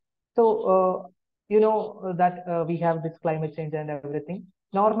 Okay. So, you know that we have this climate change and everything.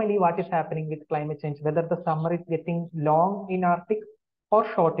 Normally, what is happening with climate change? Whether the summer is getting long in Arctic or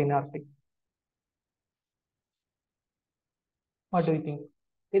short in Arctic? What do you think?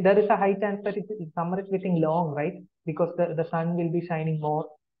 There is a high chance that summer is getting long, right? Because the sun will be shining more.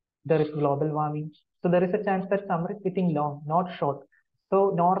 There is global warming. So there is a chance that summer is getting long, not short.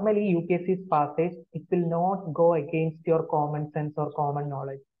 So normally UPSC's passage, it will not go against your common sense or common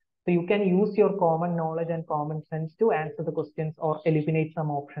knowledge. So you can use your common knowledge and common sense to answer the questions or eliminate some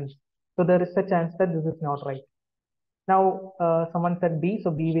options. So there is a chance that this is not right. Now, someone said B,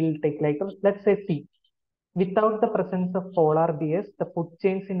 so B will take like, let's say C. Without the presence of polar bears, the food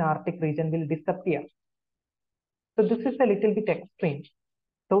chains in Arctic region will disappear. So this is a little bit extreme.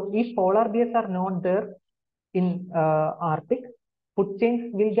 So if polar bears are not there in Arctic, food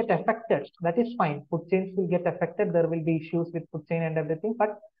chains will get affected. That is fine. Food chains will get affected. There will be issues with food chain and everything,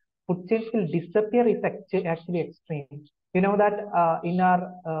 but food chains will disappear is actually extreme. You know that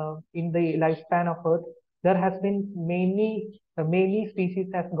in the lifespan of Earth, there has been many species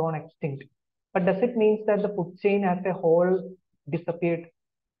has gone extinct. But does it mean that the food chain as a whole disappeared?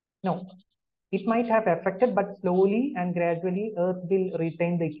 No, it might have affected, but slowly and gradually, Earth will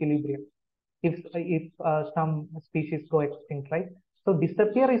retain the equilibrium if some species go extinct, right? So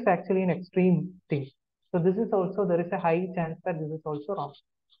disappear is actually an extreme thing. So this is also, there is a high chance that this is also wrong.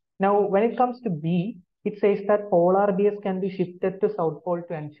 Now, when it comes to B, it says that polar bears can be shifted to South Pole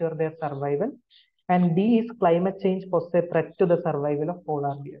to ensure their survival. And D is climate change poses a threat to the survival of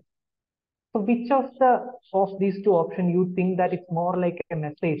polar bears. So which of these two options you think that it's more like a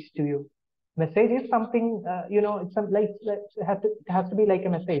message to you? Message is something, it's like it has to be like a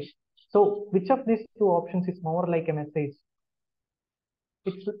message. So which of these two options is more like a message?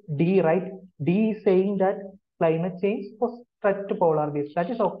 It's D, right? D is saying that climate change was threat to polar bears.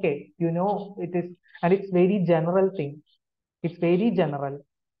 That is okay. You know, it is, and it's very general thing. It's very general.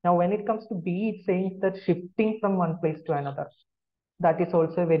 Now, when it comes to B, it's saying that shifting from one place to another. That is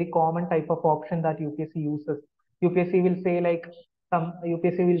also a very common type of option that UPSC uses. UPSC will say like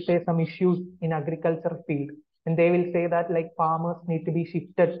UPSC will say some issues in agriculture field. and they will say that like farmers need to be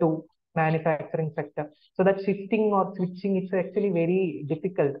shifted to manufacturing sector. So that shifting or switching, it's actually very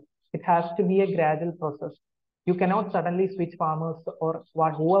difficult. It has to be a gradual process. You cannot suddenly switch farmers or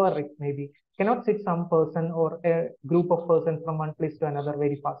whoever it may be. You cannot switch some person or a group of persons from one place to another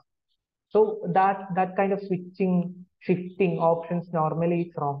very fast. So that kind of shifting options normally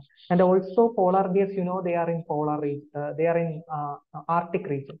it's wrong. And also polar bears, they are in polar region, they are in Arctic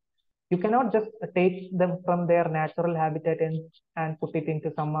region. You cannot just take them from their natural habitat and put it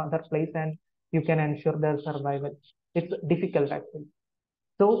into some other place and you can ensure their survival. It's difficult actually.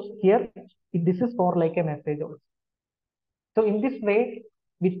 So here, this is for like a message also. So in this way,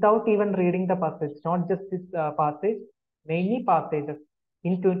 without even reading the passage, not just this passage, many passages.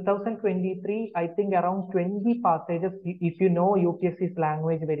 In 2023, I think around 20 passages, if you know UPSC's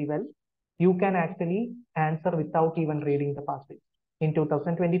language very well, you can actually answer without even reading the passage in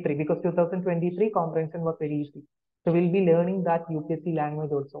 2023, because 2023 comprehension was very easy. So we'll be learning that UPSC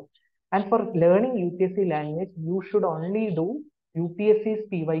language also. And for learning UPSC language, you should only do UPSC's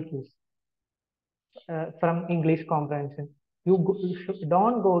PYQs from English comprehension.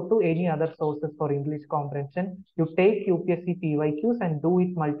 Don't go to any other sources for English comprehension. You take UPSC PYQs and do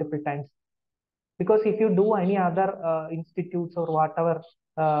it multiple times. Because if you do any other institutes or whatever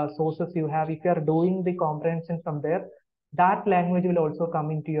sources you have, if you are doing the comprehension from there, that language will also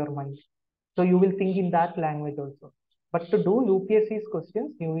come into your mind. So you will think in that language also. But to do UPSC's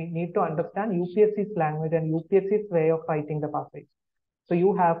questions, you need to understand UPSC's language and UPSC's way of writing the passage. So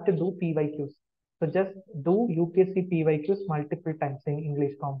you have to do PYQs. So just do UPSC PYQs multiple times in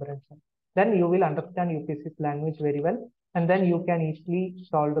English comprehension. Then you will understand UPSC's language very well. And then you can easily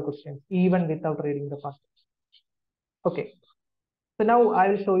solve the questions, even without reading the passage. Okay. So now I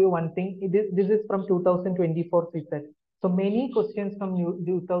will show you one thing. This is from 2024 CSAT. So many questions from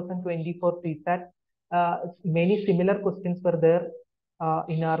 2024 CSAT, many similar questions were there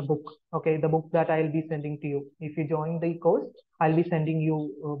in our book. Okay, the book that I'll be sending to you. If you join the course, I'll be sending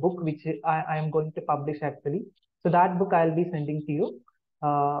you a book which I am going to publish actually. So that book I'll be sending to you.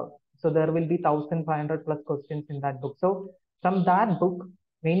 So there will be 1,500 plus questions in that book. So from that book,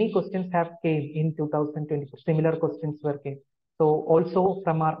 many questions have came in 2024. Similar questions were came. So also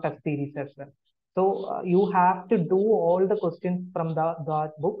from our test series as well. So you have to do all the questions from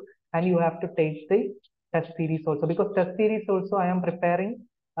that book, and you have to take the test series also, because test series also I am preparing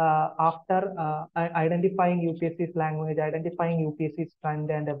after identifying UPSC's language, identifying UPSC's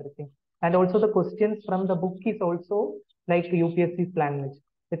trend and everything. And also the questions from the book is also like UPSC's language.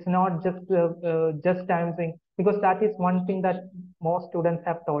 It's not just I'm saying, because that is one thing that most students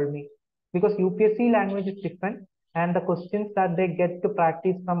have told me, because UPSC language is different and the questions that they get to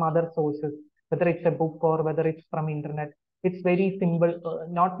practice from other sources, whether it's a book or whether it's from internet, it's very simple,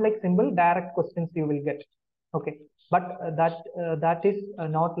 not like simple direct questions you will get. Okay, but that is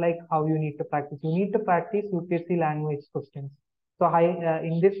not like how you need to practice. You need to practice UPSC language questions. So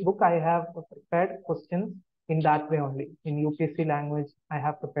in this book I have prepared questions in that way only. In UPSC language I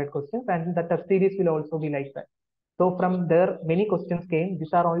have prepared questions, and the test series will also be like that. So from there many questions came.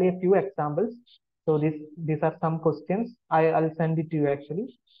 These are only a few examples. So these are some questions. I'll send it to you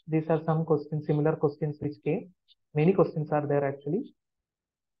actually. These are some questions, similar questions which came. Many questions are there actually.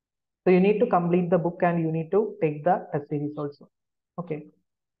 So you need to complete the book and you need to take the test series also. Okay.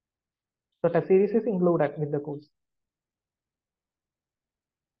 So test series is included with the course.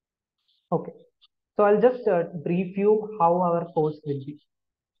 Okay. So I'll just brief you how our course will be.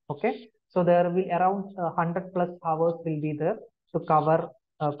 Okay. So there will around 100 plus hours will be there to cover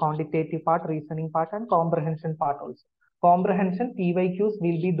quantitative part, reasoning part, and comprehension part also. Comprehension PYQs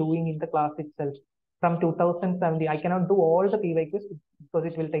will be doing in the class itself from 2017. I cannot do all the PYQs because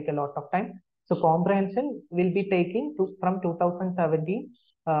it will take a lot of time. So comprehension will be taking from 2017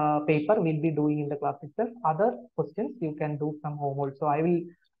 paper will be doing in the class itself. Other questions you can do from home also. I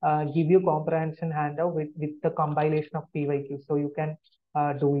will give you comprehension handout with the compilation of PYQs, so you can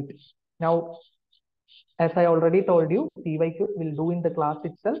do it. Now, as I already told you, PYQs will do in the class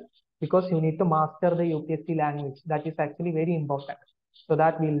itself because you need to master the UPSC language. That is actually very important. So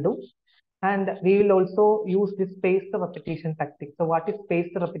that we'll do. And we will also use this spaced repetition technique. So what is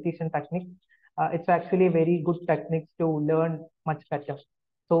spaced repetition technique? It's actually a very good technique to learn much better.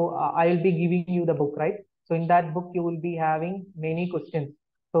 So I'll be giving you the book, right? So in that book, you will be having many questions.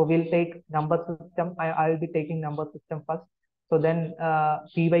 So we'll take number system. I'll be taking number system first. So then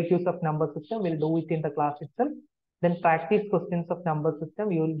PYQs of number system, we'll do it in the class itself. Then practice questions of number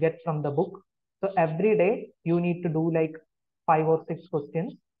system, you will get from the book. So every day you need to do like 5 or 6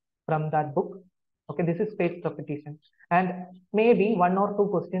 questions from that book. Okay, this is spaced repetition. And maybe 1 or 2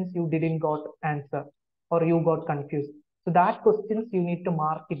 questions you didn't got answer. or you got confused. So that questions you need to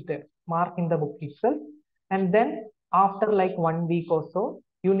mark it there, mark in the book itself. And then after like 1 week or so,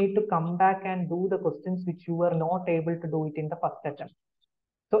 you need to come back and do the questions which you were not able to do it in the first attempt.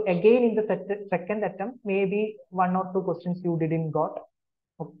 So again, in the second attempt, maybe 1 or 2 questions you didn't got.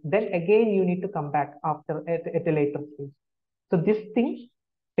 Then again, you need to come back after at a later stage. So this thing,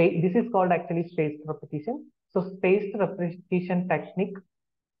 this is called actually spaced repetition. So spaced repetition technique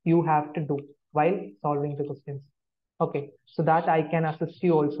you have to do while solving the questions. Okay, so that I can assist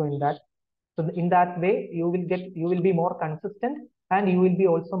you also in that. So in that way, you will be more consistent and you will be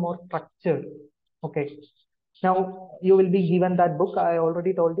also more structured. Okay. Now you will be given that book. I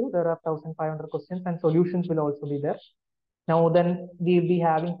already told you there are 1,500 questions and solutions will also be there. Now then we'll be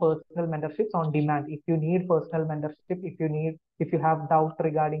having personal mentorships on demand. If you need personal mentorship, if you have doubt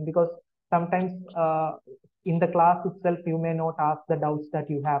regarding, because sometimes in the class itself you may not ask the doubts that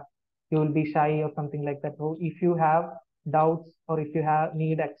you have. You will be shy or something like that. So if you have doubts or if you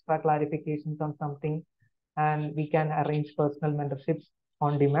need extra clarifications on something, and we can arrange personal mentorships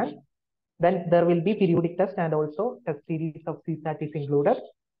on demand. Then there will be periodic test and also test series of CSAT is included.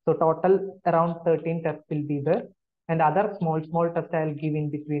 So total around 13 tests will be there, and other small tests I'll give in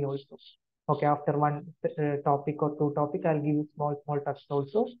between also. Okay, after one topic or 2 topic, I'll give you small tests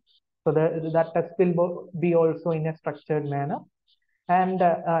also. So that test will be also in a structured manner. And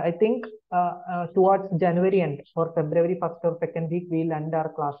I think towards January end or February 1st or 2nd week, we'll end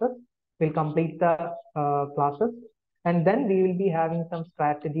our classes. We'll complete the classes. And then we will be having some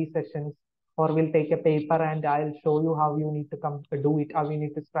strategy sessions, or we'll take a paper and I'll show you how you need to come to do it, how you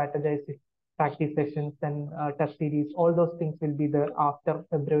need to strategize it, practice sessions and test series. All those things will be there after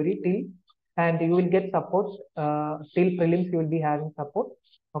February till, and you will get support till prelims. You will be having support.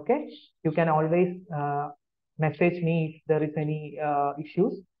 Okay, you can always message me if there is any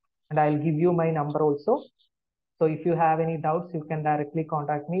issues, and I'll give you my number also. So if you have any doubts, you can directly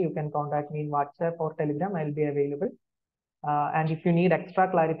contact me. You can contact me in WhatsApp or Telegram. I'll be available. And if you need extra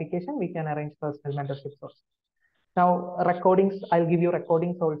clarification, we can arrange personal mentorships also. Now, recordings, I'll give you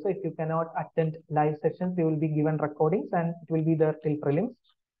recordings also. If you cannot attend live sessions, you will be given recordings and it will be there till prelims.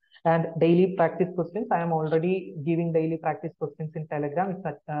 And daily practice questions, I am already giving daily practice questions in Telegram.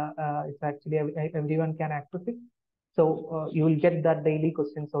 It's actually everyone can access it. So you will get that daily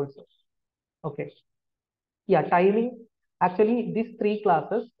questions also. Okay. Yeah, timing. Actually, these 3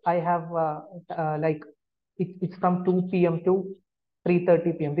 classes I have like it's from 2 p.m. to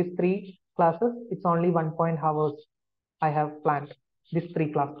 3:30 p.m. These 3 classes, it's only 1.5 hours I have planned. These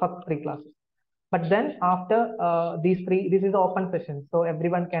 3 classes, first 3 classes. But then after these 3, this is open session, so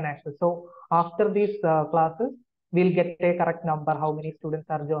everyone can access. So after these classes, we'll get a correct number, how many students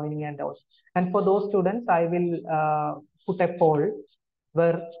are joining and all. And for those students, I will put a poll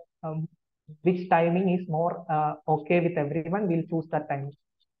where which timing is more okay with everyone. We'll choose that time.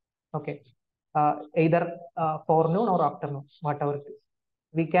 Okay, either forenoon or afternoon, whatever it is.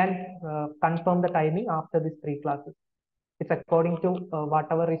 We can confirm the timing after these 3 classes. It's according to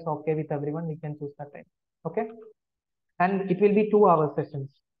whatever is okay with everyone, we can choose that time. Okay. And it will be 2-hour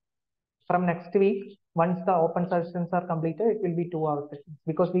sessions. From next week, once the open sessions are completed, it will be 2-hour sessions,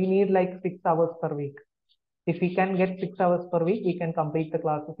 because we need like 6 hours per week. If we can get 6 hours per week, we can complete the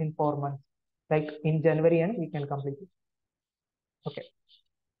classes in 4 months. Like in January end, we can complete it. Okay.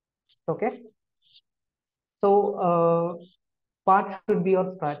 Okay. So what should be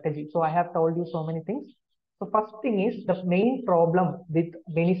your strategy? So I have told you so many things. So first thing is, the main problem with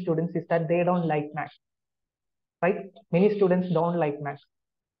many students is that they don't like maths, right? Many students don't like maths,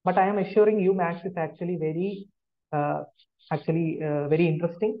 but I am assuring you maths is actually very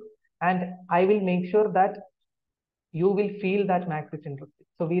interesting, and I will make sure that you will feel that maths is interesting.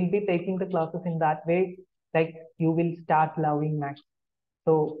 So we'll be taking the classes in that way, like you will start loving maths.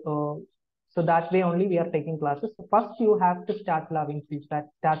 So that way only we are taking classes. So first you have to start loving CSAT,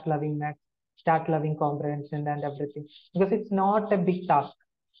 start loving maths, start loving comprehension and everything, because it's not a big task.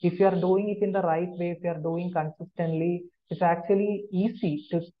 If you are doing it in the right way, if you are doing consistently, it's actually easy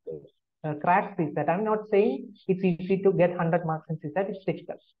to crack CSAT. I'm not saying it's easy to get 100 marks in CSAT, it's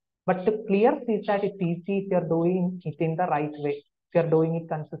difficult. But to clear CSAT, it's easy if you're doing it in the right way. If you're doing it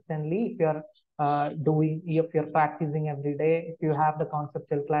consistently, if you're practicing every day, if you have the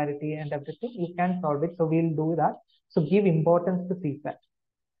conceptual clarity and everything, you can solve it. So we'll do that. So give importance to CSAT.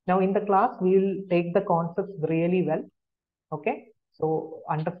 Now in the class, we'll take the concepts really well. Okay. So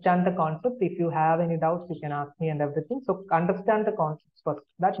understand the concept. If you have any doubts, you can ask me and everything. So understand the concepts first.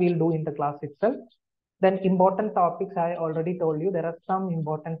 That we'll do in the class itself. Then important topics, I already told you, there are some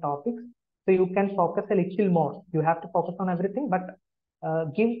important topics. So you can focus a little more. You have to focus on everything, but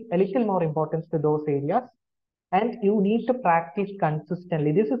give a little more importance to those areas, and you need to practice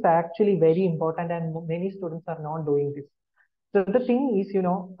consistently. This is actually very important, and many students are not doing this. So the thing is,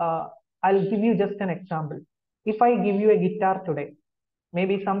 I'll give you just an example. If I give you a guitar today,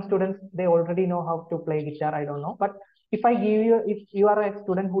 maybe some students, they already know how to play guitar, I don't know. But if you are a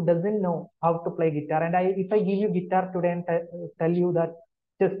student who doesn't know how to play guitar, and if I give you guitar today and tell you that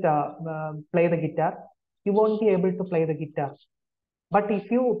just play the guitar, you won't be able to play the guitar. But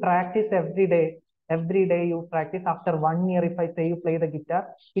if you practice every day you practice, after 1 year, if I say you play the guitar,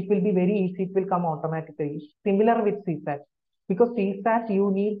 it will be very easy. It will come automatically. Similar with CSAT. Because CSAT,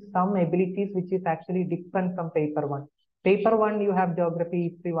 you need some abilities which is actually different from paper one. Paper one, you have geography,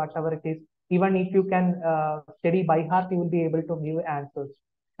 history, whatever it is. Even if you can study by heart, you will be able to give answers.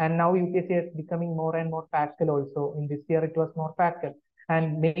 And now UPSC is becoming more and more factual also. In this year, it was more factual.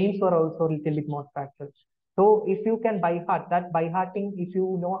 And mains were also a little bit more factual. So if you can by heart, that by hearting, if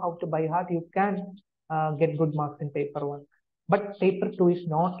you know how to by heart, you can get good marks in paper one. But paper two is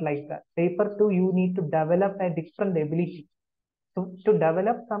not like that. Paper two, you need to develop a different ability. So to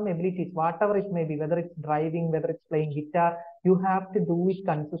develop some abilities, whatever it may be, whether it's driving, whether it's playing guitar, you have to do it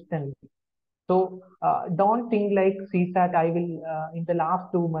consistently. So don't think like CSAT, I will in the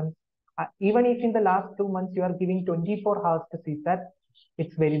last 2 months, even if in the last 2 months you are giving 24 hours to CSAT,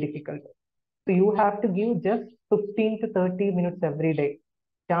 it's very difficult. So you have to give just 15 to 30 minutes every day.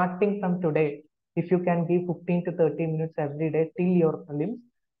 Starting from today, if you can give 15 to 30 minutes every day till your prelims,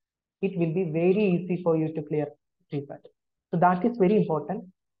 it will be very easy for you to clear CSAT. So that is very important.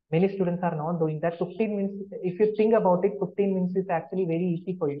 Many students are not doing that. 15 minutes, if you think about it, 15 minutes is actually very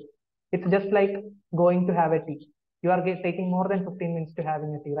easy for you. It's just like going to have a tea. You are taking more than 15 minutes to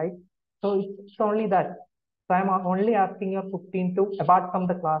having a tea, right? So it's only that. So I'm only asking you 15 to, apart from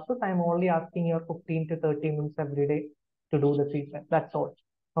the classes, I'm only asking you 15 to 30 minutes every day to do the CSAT. That's all.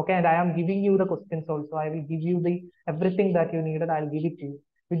 Okay, and I am giving you the questions also. I will give you the everything that you needed. I'll give it to you.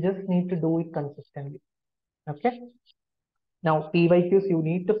 You just need to do it consistently. Okay. Now, PYQs you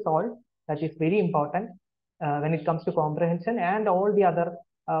need to solve. That is very important when it comes to comprehension and all the other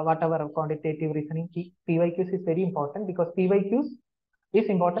whatever quantitative reasoning. PYQs is very important because PYQs is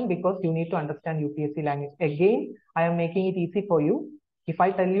important because you need to understand UPSC language. Again, I am making it easy for you. If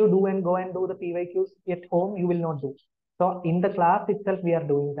I tell you do and go and do the PYQs at home, you will not do. So in the class itself, we are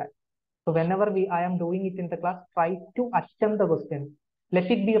doing that. So whenever I am doing it in the class, try to attempt the question. Let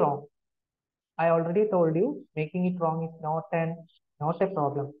it be wrong. I already told you, making it wrong is not a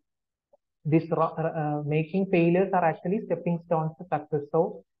problem. This making failures are actually stepping stones to success.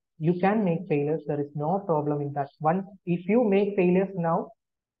 So you can make failures. There is no problem in that. Once, if you make failures now,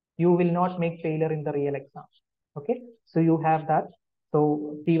 you will not make failure in the real exam. Okay. So you have that.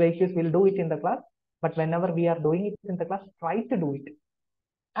 So PYQs will do it in the class, but whenever we are doing it in the class, try to do it.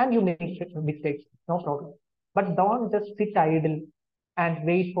 And you make mistakes, no problem. But don't just sit idle and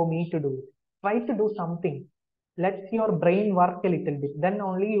wait for me to do it. Try to do something. Let your brain work a little bit. Then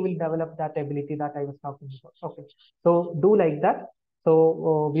only you will develop that ability that I was talking about. Okay. So do like that.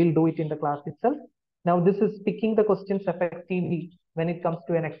 So we'll do it in the class itself. Now this is picking the questions effectively when it comes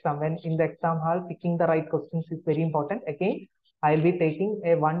to an exam. When in the exam hall, picking the right questions is very important. Again, I'll be taking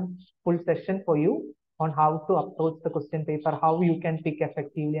a one full session for you on how to approach the question paper, how you can pick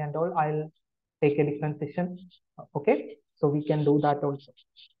effectively and all. I'll take a different session. Okay. So we can do that also.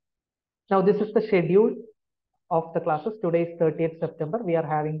 Now this is the schedule of the classes. Today is 30th September. We are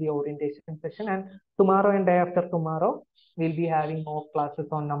having the orientation session, and tomorrow and day after tomorrow, we'll be having more classes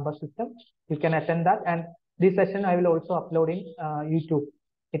on number system. You can attend that. And this session I will also upload in YouTube.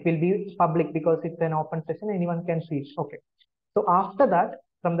 It will be public because it's an open session. Anyone can see it. Okay. So after that,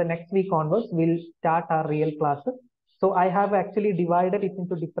 from the next week onwards, we'll start our real classes. So I have actually divided it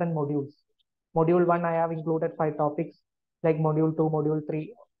into different modules. Module 1, I have included 5 topics, like module 2, module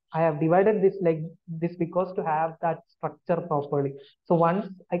 3. I have divided this like this because to have that structure properly. So once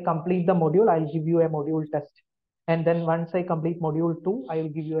I complete the module, I'll give you a module test. And then once I complete module 2, I will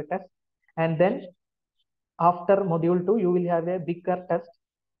give you a test. And then after module 2, you will have a bigger test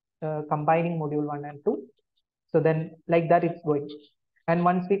combining module 1 and 2. So then like that it's going. And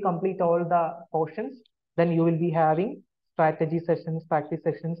once we complete all the portions, then you will be having strategy sessions, practice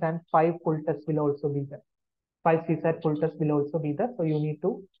sessions, and 5 full tests will also be there. 5 CSAT full tests will also be there. So you need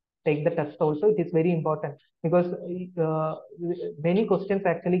to take the test also. It is very important because many questions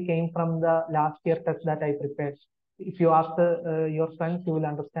actually came from the last year test that I prepared. If you ask your friends, you will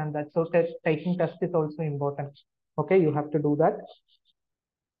understand that. So taking test is also important. Okay, you have to do that.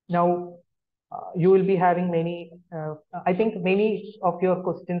 Now, you will be having many, I think many of your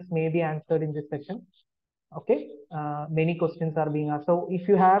questions may be answered in this session. Okay, many questions are being asked. So if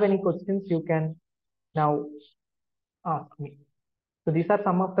you have any questions, you can now ask me. So these are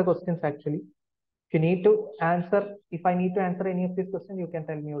some of the questions actually. If you need to answer, if I need to answer any of these questions, you can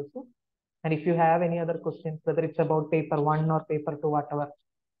tell me also. And if you have any other questions, whether it's about paper 1 or paper 2, whatever,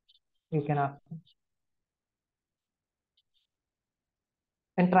 you can ask me.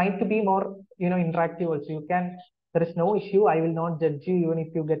 And try to be more, interactive also. You can, there is no issue. I will not judge you even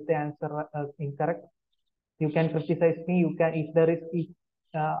if you get the answer incorrect. You can criticize me. You can, if there is, if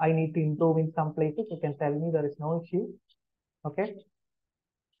I need to improve in some places, you can tell me. There is no issue. Okay.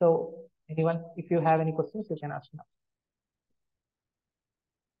 So anyone, if you have any questions, you can ask now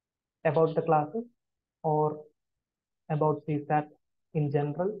about the classes or about CSAT in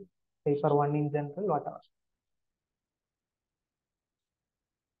general, paper 1 in general, whatever.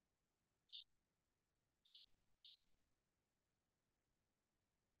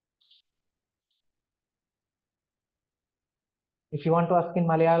 If you want to ask in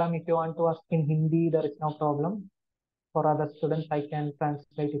Malayalam, if you want to ask in Hindi, there is no problem. For other students, I can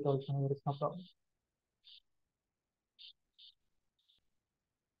translate it also. There is no problem.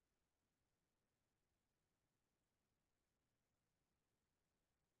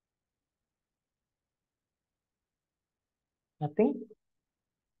 Nothing.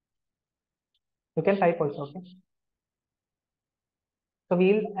 You can type also. Okay. So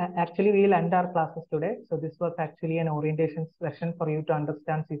we'll end our classes today. So this was actually an orientation session for you to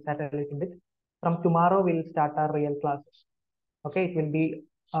understand CSAT a little bit. From tomorrow, we'll start our real classes. Okay, it will be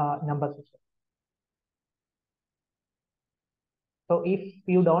number system. So if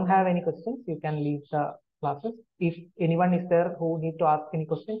you don't have any questions, you can leave the classes. If anyone is there who need to ask any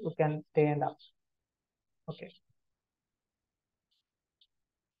questions, you can stay and ask. Okay.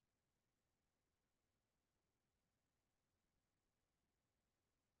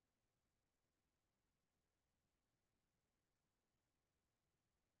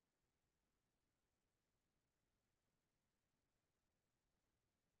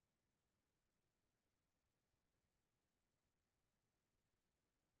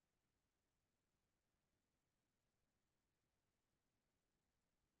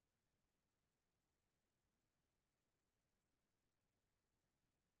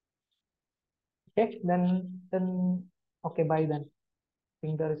 Okay, then okay, bye then. I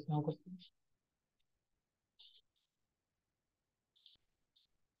think there is no questions.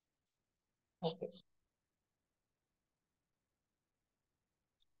 Okay.